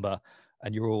like Zumba,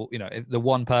 and you're all, you know, the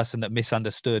one person that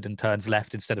misunderstood and turns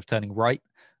left instead of turning right,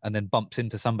 and then bumps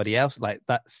into somebody else, like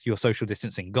that's your social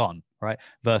distancing gone, right?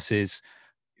 Versus,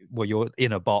 well, you're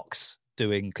in a box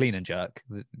doing clean and jerk,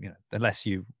 you know, unless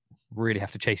you really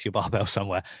have to chase your barbell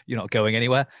somewhere, you're not going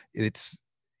anywhere. It's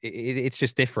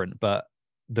just different, but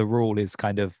the rule is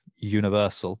kind of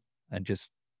universal, and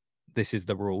just this is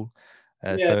the rule.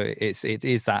 Yeah, So it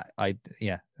is that I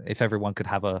yeah, if everyone could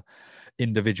have a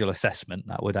individual assessment,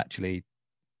 that would actually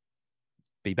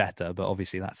be better. But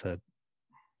obviously, that's a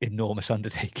enormous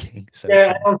undertaking. So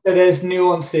yeah. And also, there's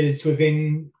nuances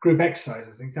within group exercise,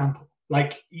 as an example.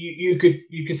 Like you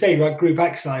could say, right, group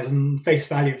exercise and face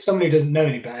value. If somebody who doesn't know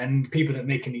any better, and people that are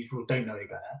making these rules don't know any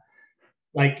better,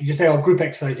 like you just say, oh, group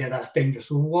exercise, yeah, that's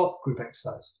dangerous. Well, what group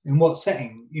exercise? In what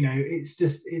setting? You know, it's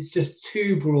just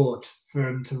too broad for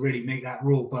them to really make that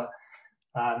rule. But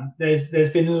there's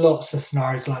been lots of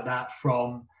scenarios like that,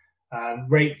 from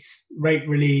rate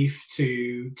relief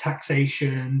to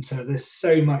taxation to there's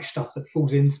so much stuff that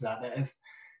falls into that have,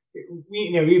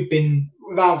 you know, we've been,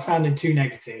 without sounding too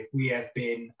negative, we have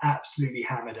been absolutely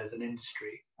hammered as an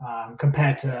industry,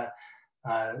 compared to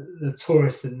the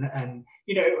tourists and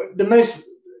you know, the most,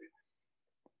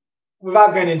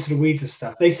 without going into the weeds of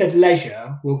stuff, they said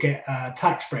leisure will get a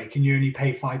tax break and you only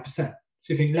pay 5%. So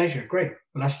you think leisure, great.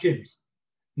 Well, that's gyms.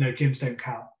 No, gyms don't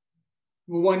count.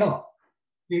 Well, why not?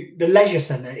 The leisure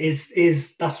centre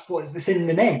is that's what it's in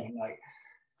the name, like,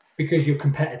 because you're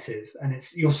competitive and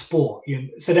it's your sport.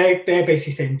 So they're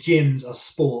basically saying gyms are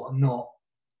sport and not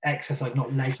exercise,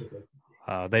 not leisure.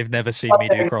 they've never seen me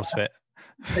do CrossFit.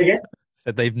 Again?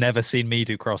 They've never seen me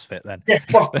do CrossFit then. Yeah,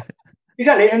 well,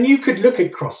 exactly. And you could look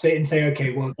at CrossFit and say,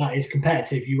 okay, well, that is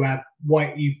competitive.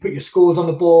 You put your scores on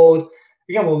the board.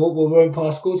 Again, well, we won't put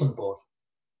our scores on the board.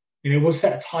 You know, we'll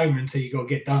set a timer until you got to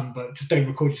get done, but just don't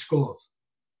record your scores.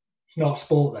 It's not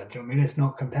sport then. Do you know what I mean? It's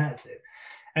not competitive.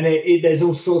 And there's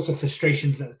all sorts of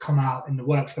frustrations that have come out in the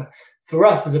works. But for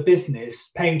us as a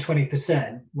business, paying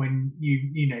 20% when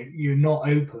you're not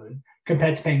open,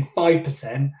 compared to paying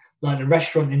 5%, like the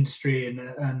restaurant industry and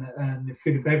the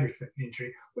food and beverage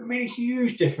industry, would have made a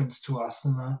huge difference to us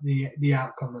and the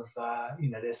outcome of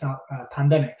this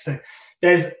pandemic. So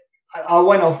I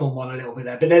went off on one a little bit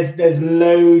there, but there's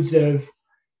loads of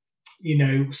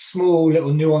small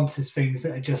little nuances, things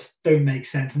that just don't make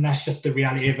sense, and that's just the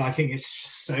reality of. I think it's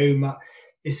just so much.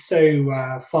 It's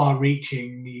so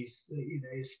far-reaching.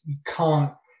 You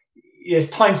can't. It's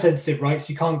time sensitive, right? So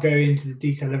you can't go into the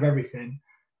detail of everything.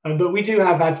 But we do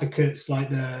have advocates like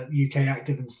the UK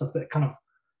Active and stuff that kind of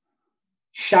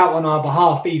shout on our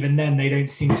behalf, but even then, they don't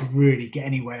seem to really get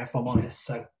anywhere, if I'm honest.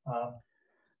 So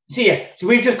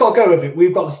we've just got to go with it.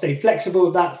 We've got to stay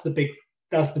flexible. That's the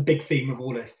big theme of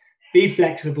all this. Be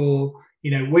flexible.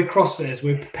 We're CrossFitters.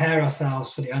 We prepare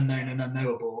ourselves for the unknown and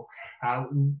unknowable.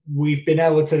 We've been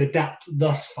able to adapt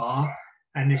thus far,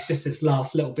 and it's just this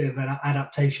last little bit of an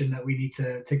adaptation that we need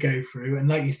to go through. And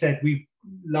like you said, we've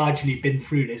largely been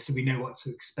through this, so we know what to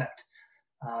expect.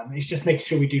 It's just making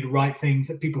sure we do the right things,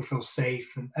 that people feel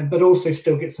safe, but also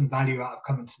still get some value out of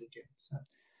coming to the gym. So,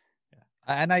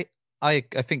 yeah. And I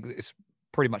think it's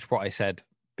pretty much what I said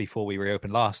before we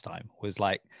reopened last time, was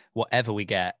like, whatever we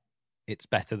get, it's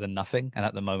better than nothing. And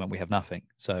at the moment we have nothing.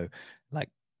 So like,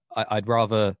 I'd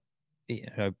rather,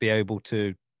 be able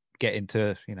to get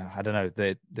into, I don't know,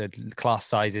 the class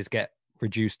sizes get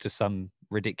reduced to some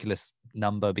ridiculous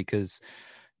number because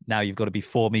now you've got to be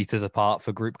 4 meters apart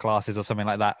for group classes or something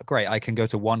like that. Great. I can go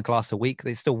to one class a week.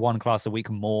 There's still one class a week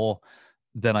more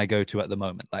than I go to at the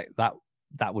moment. Like that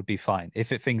would be fine. If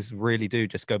things really do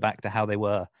just go back to how they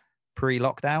were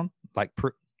pre-lockdown, like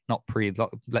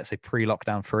let's say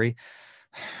pre-lockdown free.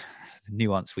 The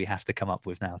nuance we have to come up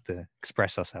with now to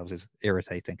express ourselves is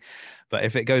irritating. But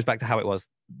if it goes back to how it was,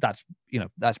 that's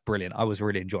brilliant. I was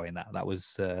really enjoying that. That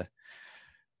was,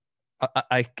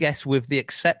 I guess, with the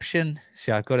exception,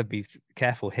 I've got to be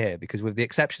careful here, because with the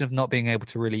exception of not being able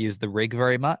to really use the rig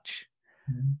very much,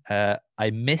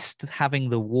 I missed having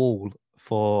the wall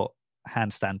for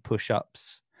handstand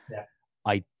push-ups. Yeah.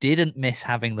 I didn't miss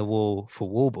having the wall for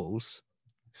wall balls.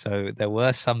 So there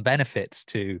were some benefits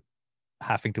to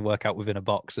having to work out within a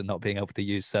box and not being able to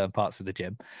use certain parts of the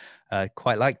gym.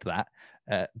 Quite liked that.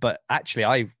 But actually,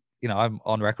 I'm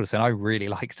on record saying I really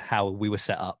liked how we were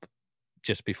set up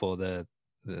just before the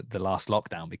last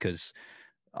lockdown, because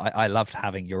I loved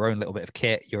having your own little bit of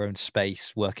kit, your own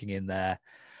space, working in there.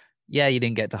 Yeah, you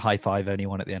didn't get to high five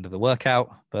anyone at the end of the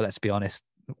workout, but let's be honest,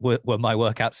 were my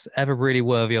workouts ever really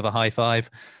worthy of a high five?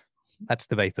 That's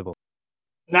debatable.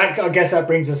 And that, I guess that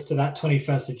brings us to that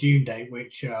 21st of June date,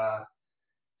 which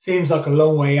seems like a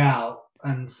long way out.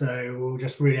 And so we'll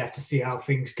just really have to see how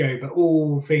things go. But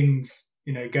all things,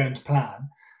 going to plan,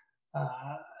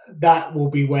 that will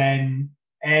be when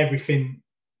everything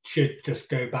should just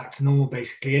go back to normal,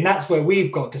 basically. And that's where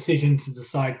we've got decisions to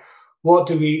decide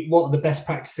what are the best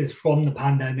practices from the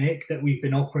pandemic that we've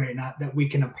been operating at that we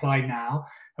can apply now,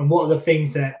 and what are the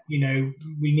things that we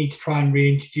need to try and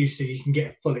reintroduce so you can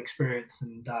get a full experience.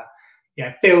 And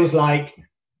it feels like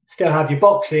still have your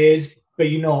boxes, but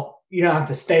you don't have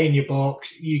to stay in your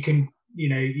box. You can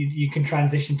you can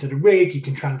transition to the rig, you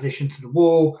can transition to the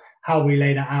wall. How we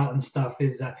lay that out and stuff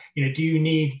is do you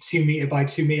need 2 meter by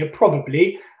 2 meter?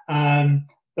 Probably.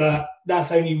 But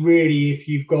that's only really if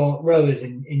you've got rowers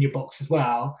in your box as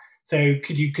well. So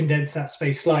could you condense that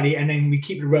space slightly, and then we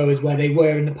keep the rowers where they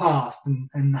were in the past,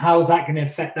 and how is that going to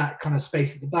affect that kind of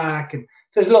space at the back? And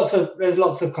so there's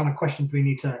lots of kind of questions we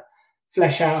need to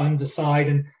flesh out and decide,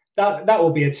 and that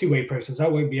will be a two-way process.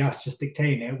 That won't be us just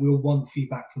dictating it. We'll want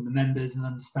feedback from the members and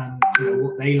understand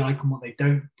what they like and what they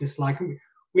don't dislike.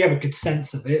 We have a good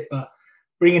sense of it, but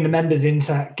bringing the members in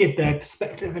to give their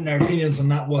perspective and their opinions on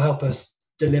that will help us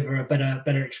deliver a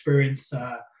better experience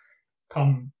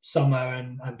come summer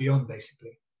and beyond,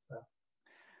 basically. So.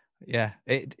 Yeah,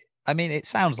 it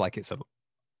sounds like it's a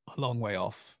long way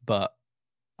off, but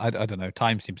I don't know.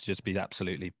 Time seems to just be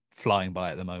absolutely flying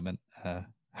by at the moment.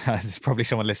 There's probably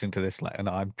someone listening to this like, no,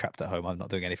 I'm trapped at home. I'm not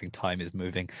doing anything. Time is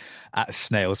moving at a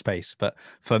snail's pace. But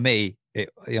for me,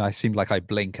 I seem like I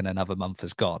blink and another month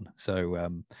has gone. So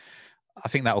I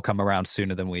think that will come around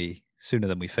sooner than we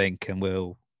think, and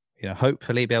we'll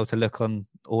hopefully be able to look on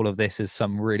all of this as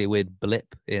some really weird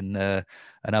blip in an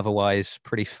otherwise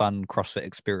pretty fun CrossFit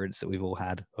experience that we've all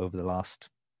had over the last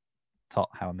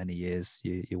how many years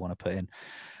you want to put in.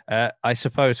 I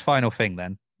suppose final thing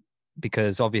then,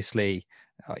 because obviously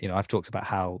I've talked about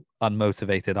how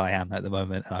unmotivated I am at the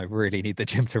moment, and I really need the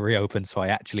gym to reopen so I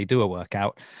actually do a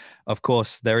workout. Of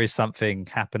course, there is something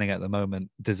happening at the moment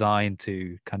designed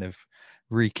to kind of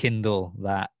rekindle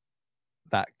that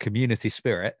community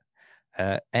spirit.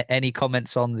 Any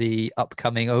comments on the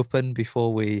upcoming open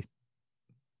before we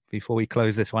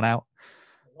close this one out?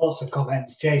 Lots of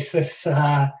comments, Jace.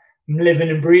 I'm living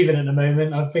and breathing at the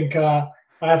moment. I think I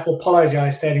have to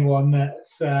apologise to anyone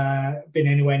that's been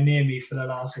anywhere near me for the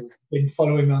last, been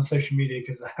following me on social media,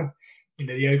 because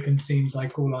the open seems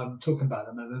like all I'm talking about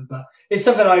at the moment. But it's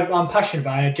something I'm passionate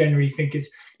about. I generally think it's,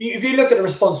 if you look at the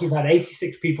response we've had,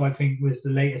 86 people, I think, was the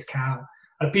latest count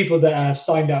of people that have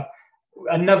signed up.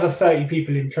 Another 30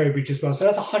 people in Trowbridge as well. So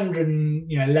that's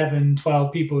 111,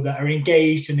 12 people that are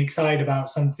engaged and excited about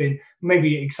something.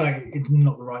 Maybe excited is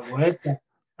not the right word, but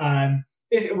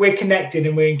we're connected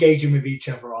and we're engaging with each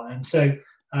other on. And so,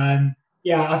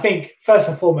 I think first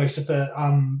and foremost, just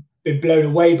been blown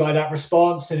away by that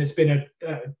response. And it's been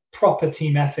a proper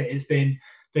team effort. It's been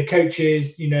the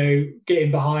coaches,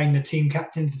 getting behind the team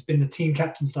captains. It's been the team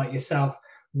captains like yourself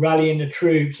rallying the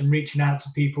troops and reaching out to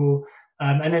people.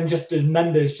 And then just the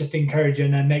members just encouraging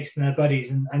their mates and their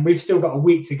buddies. And we've still got a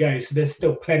week to go, so there's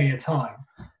still plenty of time.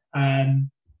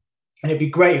 And it'd be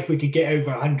great if we could get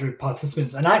over 100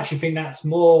 participants. And I actually think that's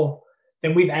more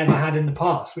than we've ever had in the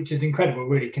past, which is incredible,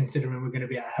 really, considering we're going to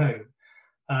be at home.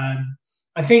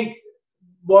 I think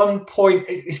one point,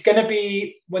 it's going to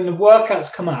be when the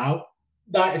workouts come out,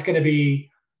 that is going to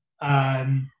be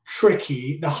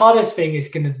tricky. The hardest thing is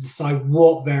going to decide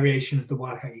what variation of the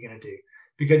workout you're going to do.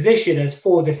 Because this year there's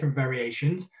 4 different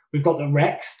variations. We've got the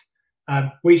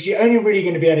Rexed, which you're only really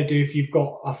going to be able to do if you've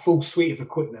got a full suite of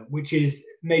equipment, which is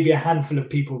maybe a handful of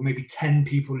people, maybe 10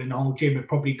 people in the whole gym have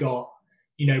probably got,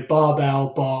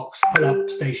 barbell, box,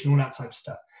 pull-up station, all that type of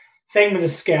stuff. Same with the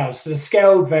scales. So the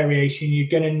scaled variation,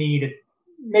 you're going to need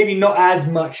maybe not as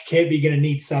much kit, but you're going to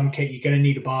need some kit. You're going to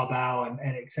need a barbell and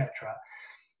etc.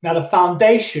 Now the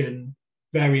foundation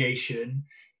variation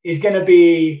is going to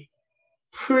be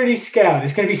pretty scaled.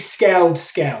 It's going to be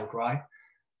scaled, right?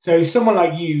 So someone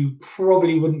like you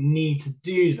probably wouldn't need to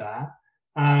do that.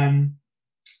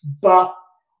 But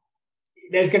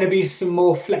there's going to be some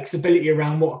more flexibility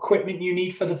around what equipment you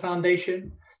need for the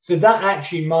foundation. So that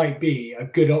actually might be a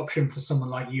good option for someone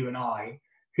like you and I,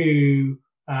 who,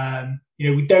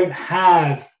 we don't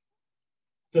have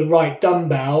the right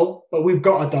dumbbell, but we've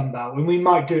got a dumbbell, and we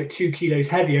might do it 2 kilos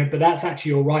heavier, but that's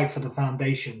actually all right for the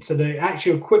foundation. So the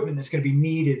actual equipment that's going to be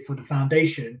needed for the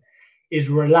foundation is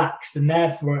relaxed, and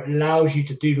therefore it allows you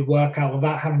to do the workout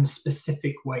without having a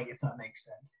specific weight, if that makes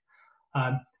sense.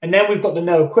 And then we've got the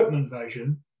no equipment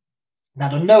version. Now,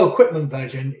 the no equipment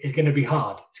version is going to be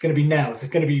hard. It's going to be nails.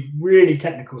 It's going to be really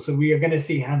technical. So we are going to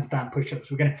see handstand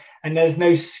push-ups. And there's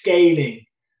no scaling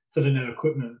for the no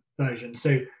equipment version.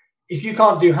 So if you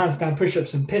can't do handstand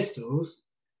push-ups and pistols,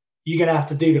 you're going to have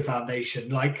to do the foundation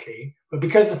likely. But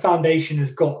because the foundation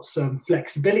has got some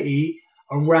flexibility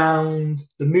around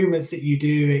the movements that you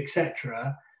do,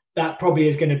 etc., that probably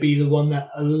is going to be the one that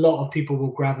a lot of people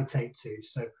will gravitate to.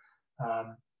 So,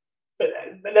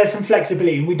 but there's some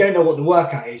flexibility, and we don't know what the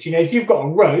workout is. You know, if you've got a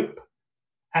rope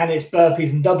and it's burpees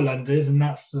and double unders, and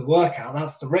that's the workout,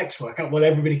 that's the Rex workout, well,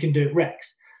 everybody can do it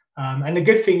Rex. And the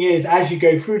good thing is, as you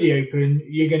go through the open,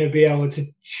 you're going to be able to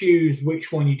choose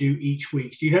which one you do each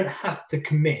week. So you don't have to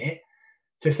commit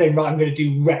to saying, right, I'm going to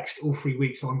do Rex all 3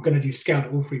 weeks, or I'm going to do scaled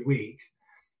all 3 weeks.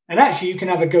 And actually, you can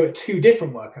have a go at 2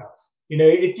 different workouts. You know,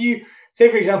 if you say,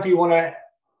 for example, you want to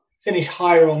finish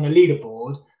higher on the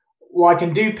leaderboard, well, I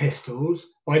can do pistols,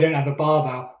 but I don't have a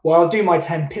barbell. Well, I'll do my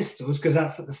 10 pistols because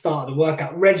that's at the start of the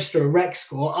workout. Register a rec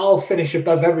score. I'll finish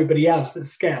above everybody else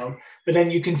that's scaled, but then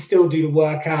you can still do the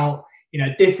workout, you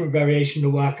know, different variation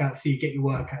of the workout so you get your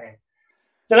workout in.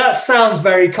 So that sounds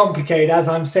very complicated as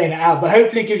I'm saying it out, but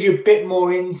hopefully it gives you a bit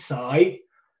more insight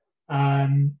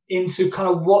into kind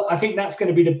of what I think that's going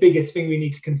to be the biggest thing we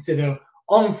need to consider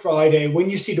on Friday. When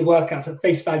you see the workouts at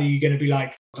face value, you're going to be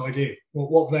like, what do I do?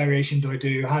 What variation do I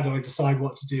do? How do I decide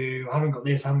what to do? I haven't got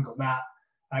this, I haven't got that.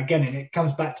 Again, and it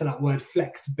comes back to that word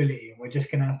flexibility, and we're just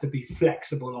going to have to be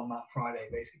flexible on that Friday,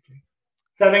 basically.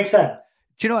 Does that make sense?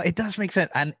 Do you know what? It does make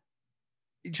sense. And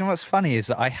do you know what's funny is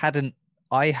that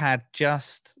I had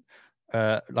just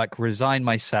like resigned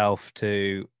myself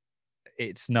to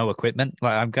it's no equipment.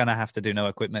 Like I'm going to have to do no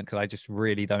equipment because I just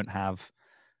really don't have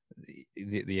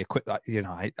the equipment. You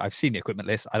know, I've seen the equipment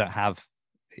list. I don't have,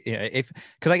 you know,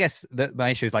 because I guess my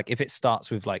issue is like if it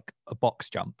starts with like a box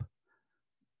jump,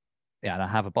 yeah, and I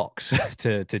have a box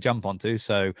to jump onto.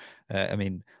 So, I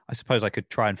mean, I suppose I could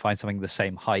try and find something the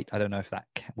same height. I don't know if that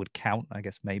would count. I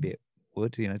guess maybe it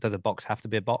would. You know, does a box have to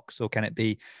be a box, or can it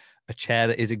be a chair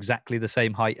that is exactly the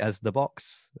same height as the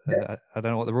box? Yeah. I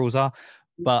don't know what the rules are,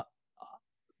 but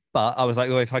I was like,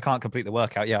 well, if I can't complete the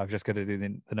workout, yeah, I'm just going to do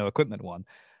the no equipment one.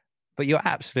 But you're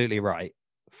absolutely right.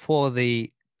 For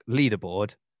the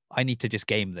leaderboard, I need to just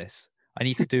game this. I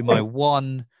need to do my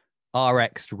one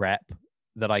RX rep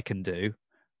that I can do,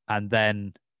 and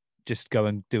then just go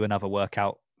and do another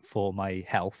workout for my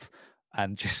health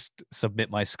and just submit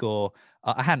my score.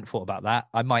 I hadn't thought about that.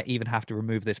 I might even have to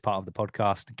remove this part of the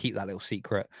podcast and keep that little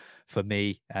secret for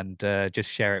me and just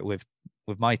share it with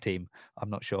my team. I'm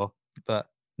not sure, but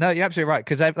no, you're absolutely right,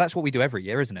 because that's what we do every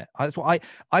year, isn't it? That's what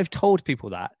I've told people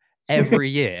that every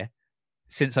year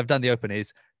since I've done the Open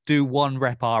is do one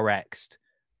rep RX.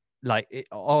 Like,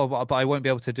 but I won't be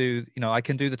able to do, you know, I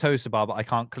can do the toaster bar, but I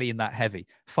can't clean that heavy.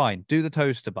 Fine, do the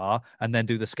toaster bar and then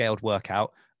do the scaled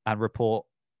workout and report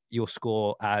your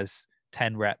score as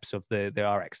 10 reps of the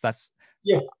RX. That's,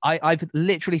 Yeah. I've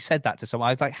literally said that to someone.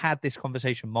 I've like had this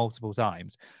conversation multiple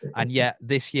times, and yet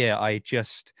this year I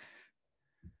just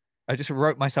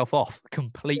wrote myself off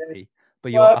completely.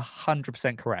 But you're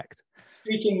 100% correct.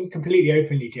 Speaking completely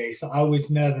openly, Jason, I was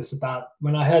nervous about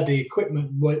when I heard the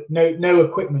equipment, no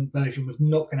equipment version was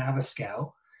not going to have a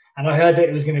scale, and I heard that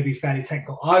it was going to be fairly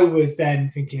technical. I was then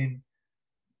thinking,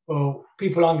 well,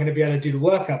 people aren't going to be able to do the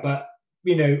workout, but,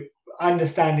 you know,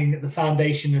 understanding that the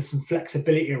foundation has some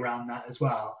flexibility around that as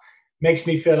well makes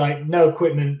me feel like no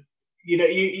equipment, you know,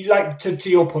 you like to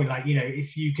your point, like, you know,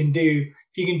 if you can do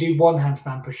one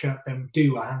handstand push-up, then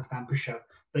do a handstand push-up,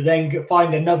 but then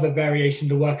find another variation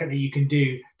to workout that you can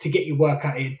do to get your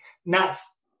workout in. And that's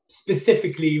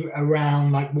specifically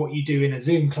around like what you do in a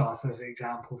Zoom class, as an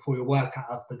example, for your workout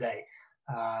of the day.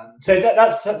 So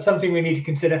that's something we need to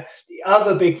consider. The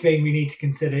other big thing we need to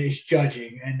consider is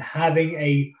judging and having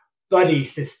a buddy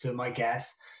system, I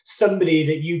guess, somebody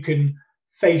that you can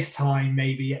FaceTime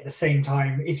maybe at the same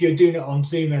time. If you're doing it on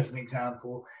Zoom, as an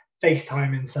example,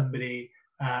 FaceTiming somebody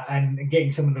and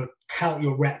getting someone to count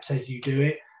your reps as you do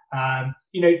it.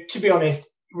 You know, to be honest,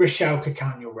 Rochelle could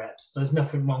count your reps. There's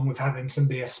nothing wrong with having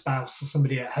somebody, a spouse or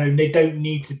somebody at home. They don't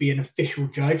need to be an official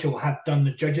judge or have done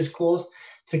the judge's course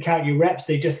to count your reps.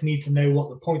 They just need to know what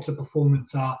the points of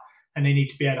performance are, and they need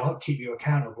to be able to keep you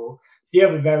accountable. The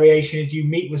other variation is you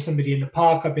meet with somebody in the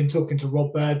park. I've been talking to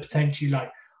Rob Bird, potentially, like,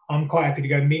 I'm quite happy to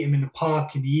go meet him in the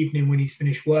park in the evening when he's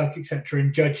finished work, etc.,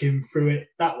 and judge him through it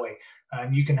that way.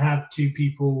 You can have 2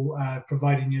 people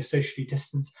providing you're socially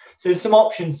distanced. So there's some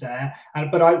options there,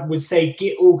 but I would say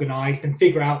get organised and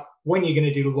figure out when you're going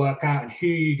to do the workout and who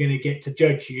you're going to get to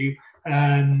judge you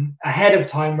ahead of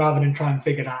time, rather than try and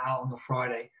figure that out on the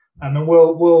Friday. And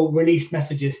we'll release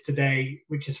messages today,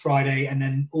 which is Friday, and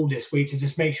then all this week to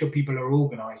just make sure people are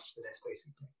organised for this,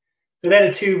 basically. So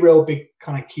they're the two real big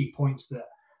kind of key points that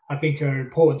I think are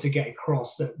important to get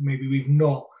across, that maybe we've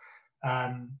not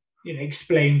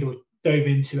explained or dove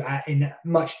into in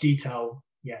much detail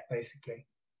yet, basically.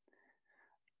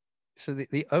 So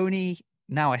the only,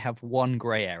 now I have one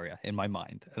grey area in my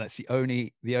mind, and that's the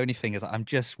only thing is I'm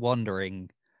just wondering,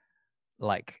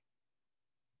 like,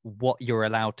 what you're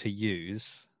allowed to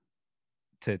use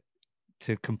to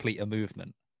complete a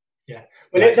movement. Yeah,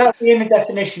 well, that'll be in the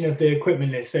definition of the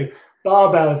equipment list. So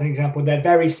barbell, as an example, they're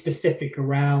very specific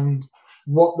around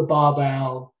what the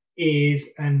barbell is,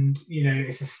 and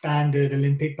it's a standard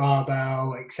Olympic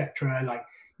barbell, etc. Like,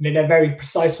 they're very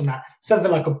precise on that.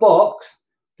 Something like a box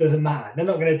doesn't matter. They're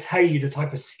not going to tell you the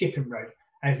type of skipping rope,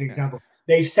 as an example.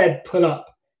 They've said pull up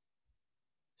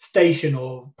station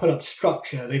or pull up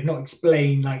structure. They've not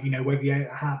explained, like, whether you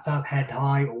have to have head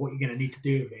height or what you're going to need to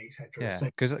do with it, etc. Yeah,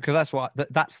 because that's what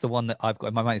that's the one that I've got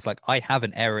in my mind. It's like, I have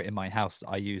an area in my house that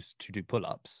I use to do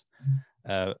pull-ups.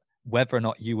 Whether or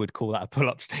not you would call that a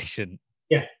pull-up station,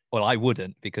 well, I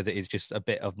wouldn't, because it is just a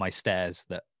bit of my stairs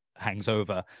that hangs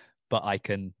over, but I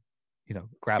can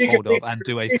grab hold of and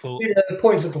do a full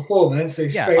points of performance. So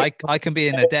I can be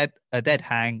in a dead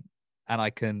hang, and I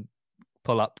can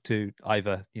pull up to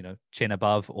either chin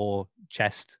above or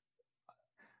chest.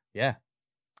 Yeah.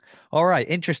 All right,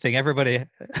 interesting. Everybody,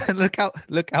 look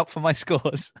out for my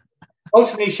scores.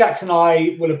 Ultimately, Shax and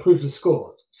I will approve the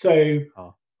scores. So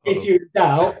if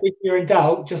you're in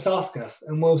doubt, just ask us,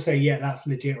 and we'll say, yeah, that's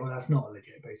legit, or that's not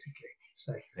legit, basically.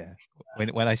 So yeah,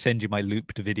 when I send you my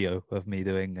looped video of me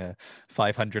doing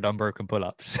 500 unbroken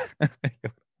pull-ups.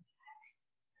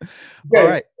 All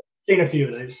right, seen a few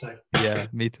of those. So yeah,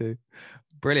 me too.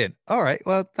 Brilliant. All right,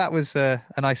 well, that was a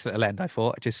nice little end, I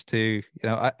thought, just to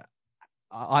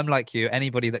I'm like you.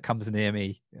 Anybody that comes near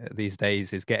me these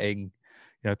days is getting,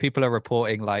 people are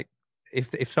reporting, like,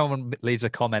 if someone leaves a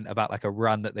comment about like a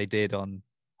run that they did on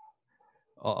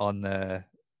the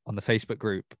Facebook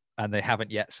group and they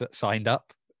haven't yet signed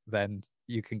up, then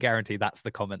you can guarantee that's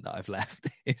the comment that I've left.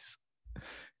 Is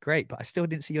great, but I still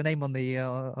didn't see your name on the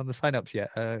signups yet.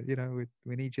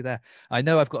 We need you there. I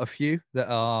know I've got a few that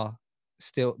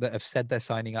have said they're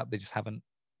signing up. They just haven't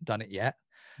done it yet.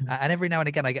 And every now and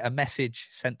again, I get a message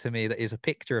sent to me that is a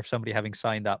picture of somebody having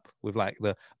signed up with like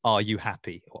 "Are you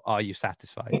happy?" or "Are you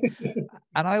satisfied?"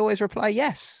 And I always reply,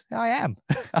 "Yes, I am.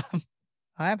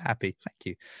 I am happy. Thank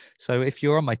you." So if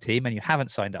you're on my team and you haven't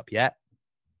signed up yet,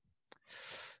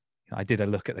 I did a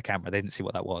look at the camera. They didn't see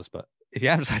what that was, but if you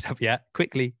haven't signed up yet,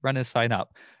 quickly run and sign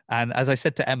up. And as I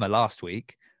said to Emma last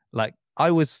week, like, I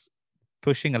was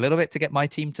pushing a little bit to get my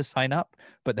team to sign up,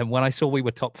 but then when I saw we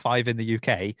were top 5 in the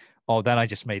UK, then I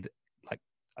just made, like,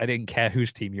 I didn't care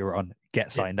whose team you were on, get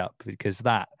signed up, because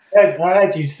that. I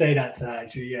heard you say that to her,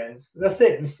 actually. Yes, that's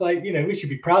it. It's like, we should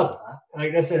be proud of that.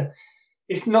 Like,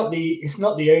 it's not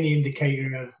the only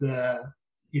indicator of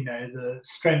the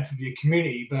strength of your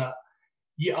community, but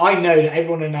I know that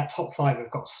everyone in that top 5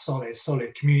 have got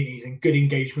solid communities and good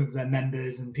engagement with their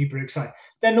members, and people are excited.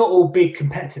 They're not all big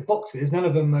competitive boxes. None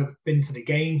of them have been to the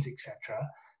games, etc.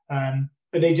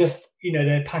 But they just,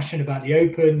 they're passionate about the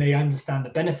Open. They understand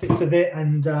the benefits of it,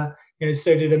 and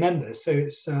so do the members. So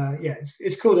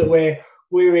it's cool that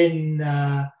we're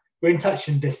in touch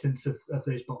and distance of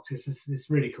those boxes. It's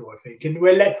really cool, I think. And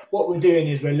what we're doing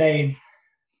is we're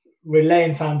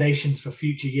laying foundations for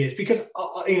future years, because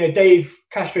Dave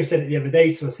Castro said it the other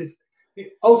day to us. It's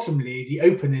ultimately, the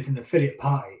Open is an affiliate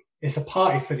party. It's a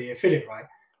party for the affiliate, right?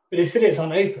 But affiliates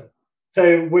aren't open,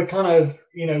 so we're kind of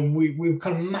we've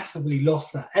kind of massively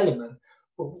lost that element.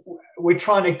 But we're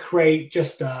trying to create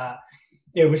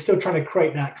we're still trying to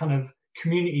create that kind of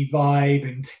community vibe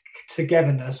and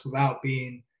togetherness without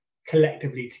being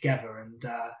collectively together. And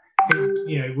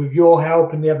with your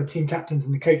help and the other team captains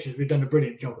and the coaches, we've done a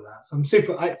brilliant job of that. So I'm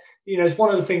super. It's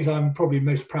one of the things I'm probably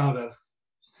most proud of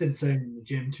since owning the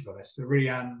gym, to be honest. I really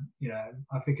am.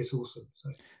 I think it's awesome. So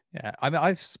yeah, I mean,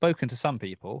 I've spoken to some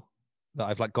people that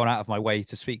I've like gone out of my way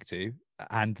to speak to,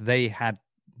 and they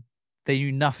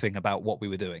knew nothing about what we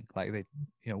were doing. Like, they,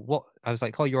 what I was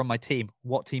like, "Oh, you're on my team.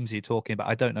 What teams are you talking about?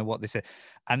 I don't know what this is."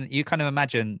 And you kind of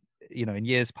imagine, in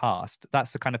years past,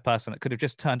 that's the kind of person that could have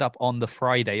just turned up on the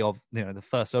Friday of, the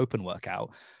first Open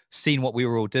workout, seen what we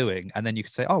were all doing. And then you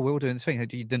could say, "Oh, we're all doing this thing. You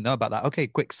didn't know about that. Okay,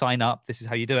 quick, sign up. This is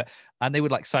how you do it." And they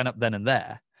would like sign up then and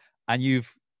there. And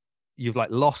you've you've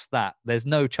like lost that. There's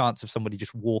no chance of somebody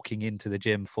just walking into the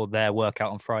gym for their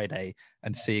workout on Friday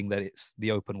and seeing that it's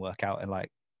the open workout and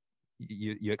like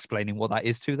you explaining what that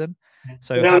is to them.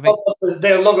 So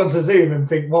they'll log on to Zoom and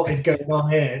think, what is going on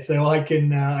here? So I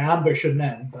can ambush them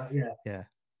then. But yeah.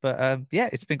 But yeah,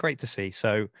 it's been great to see.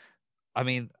 So I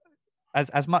mean,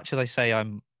 as much as I say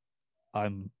I'm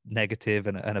negative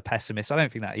and a pessimist, I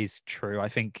don't think that is true. I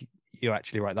think you're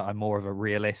actually right that I'm more of a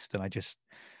realist and I just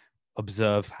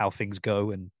observe how things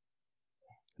go and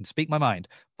speak my mind.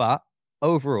 But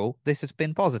overall, this has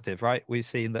been positive, right? We've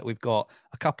seen that we've got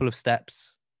a couple of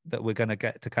steps that we're going to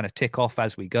get to kind of tick off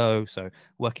as we go. So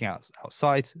working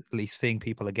outside, at least seeing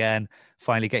people again,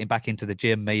 finally getting back into the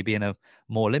gym, maybe in a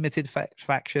more limited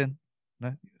faction.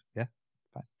 No, yeah,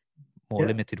 more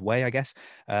limited way, I guess.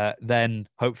 Then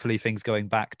hopefully things going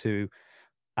back to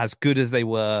as good as they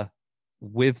were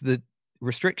with the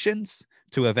restrictions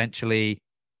to eventually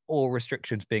all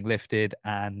restrictions being lifted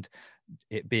and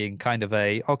it being kind of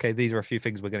okay, these are a few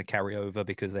things we're going to carry over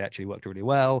because they actually worked really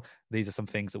well. These are some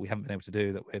things that we haven't been able to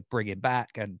do that we're bringing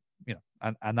back. And,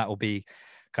 and that will be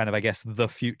kind of, I guess, the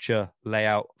future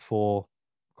layout for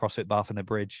CrossFit Bath and the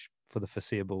Bridge for the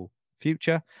foreseeable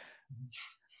future.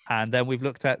 And then we've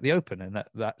looked at the open and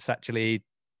that's actually,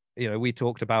 we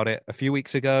talked about it a few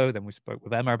weeks ago. Then we spoke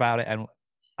with Emma about it. And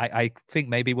I think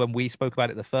maybe when we spoke about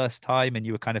it the first time and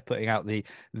you were kind of putting out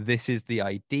this is the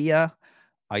idea,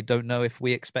 I don't know if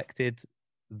we expected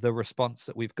the response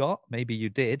that we've got. Maybe you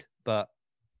did, but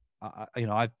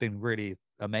I've been really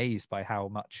amazed by how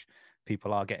much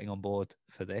people are getting on board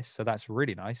for this. So that's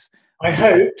really nice. I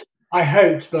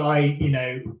hoped, but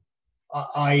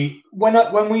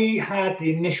when we had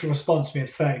the initial response, we had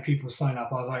 30 people sign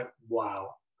up. I was like,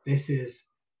 wow, this is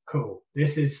cool.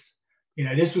 This is,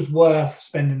 this was worth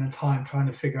spending the time trying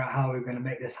to figure out how we we're going to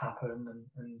make this happen.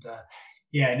 And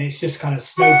and it's just kind of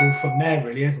snowballed from there,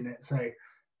 really, isn't it? So,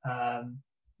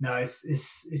 no,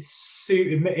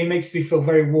 it makes me feel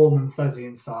very warm and fuzzy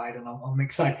inside, and I'm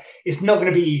excited. It's not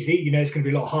going to be easy, it's going to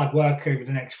be a lot of hard work over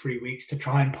the next 3 weeks to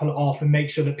try and pull it off and make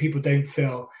sure that people don't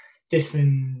feel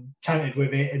disenchanted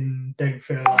with it and don't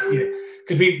feel like,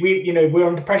 because we're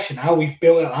under pressure now. We've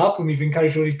built it up and we've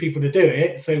encouraged all these people to do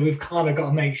it, so we've kind of got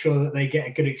to make sure that they get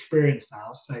a good experience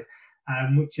now. So,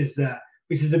 which is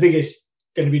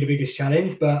going to be the biggest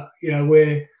challenge, but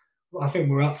I think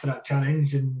we're up for that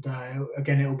challenge, and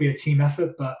again, it will be a team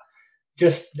effort. But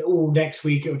just all next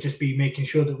week, it will just be making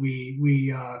sure that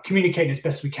we communicate as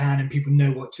best we can, and people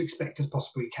know what to expect as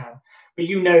possibly can. But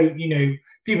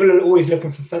people are always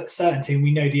looking for certainty, and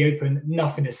we know the open.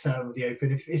 Nothing is certain with the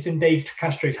open. If it's in Dave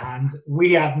Castro's hands,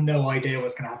 we have no idea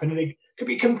what's going to happen, and it could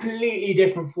be completely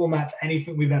different format to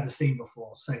anything we've ever seen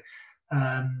before. So,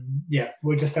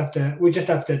 we'll just have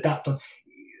to adapt on.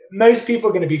 Most people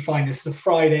are going to be fine. It's the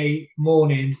Friday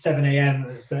morning, 7 a.m.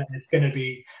 It's going to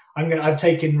be. I've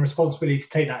taken responsibility to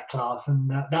take that class, and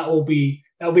that'll be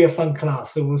a fun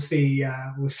class. So we'll see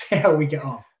how we get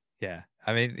on. Yeah,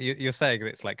 I mean, you're saying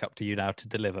it's like up to you now to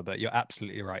deliver, but you're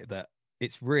absolutely right that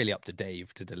it's really up to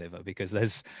Dave to deliver because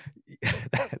there's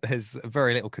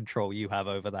very little control you have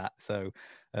over that. So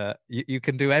you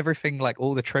can do everything, like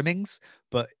all the trimmings,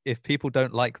 but if people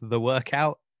don't like the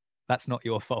workout, that's not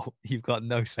your fault. You've got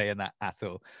no say in that at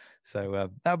all. So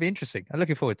that'll be interesting. I'm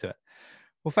looking forward to it.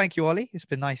 Well, thank you, Ollie. It's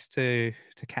been nice to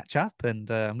catch up, and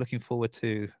I'm looking forward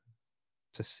to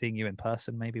seeing you in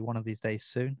person maybe one of these days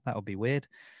soon. That'll be weird.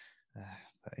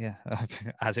 But yeah,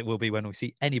 as it will be when we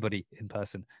see anybody in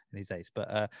person in these days.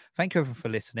 But thank you everyone for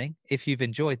listening. If you've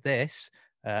enjoyed this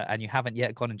and you haven't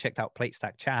yet gone and checked out Plate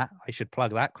Stack Chat, I should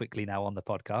plug that quickly now on the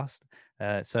podcast.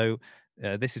 So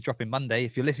this is dropping Monday.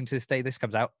 If you're listening to this day, this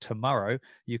comes out tomorrow.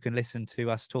 You can listen to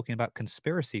us talking about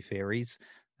conspiracy theories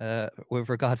with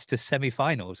regards to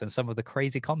semi-finals and some of the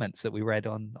crazy comments that we read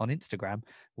on Instagram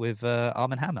with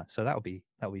Arm & Hammer. So that'll be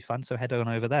fun. So head on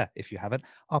over there if you haven't.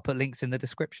 I'll put links in the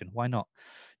description. Why not?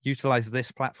 Utilize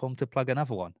this platform to plug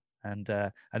another one. And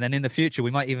then in the future,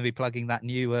 we might even be plugging that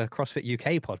new CrossFit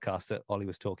UK podcast that Ollie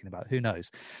was talking about. Who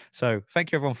knows? So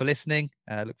thank you everyone for listening.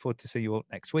 Look forward to seeing you all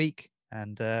next week.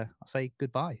 And I'll say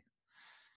goodbye.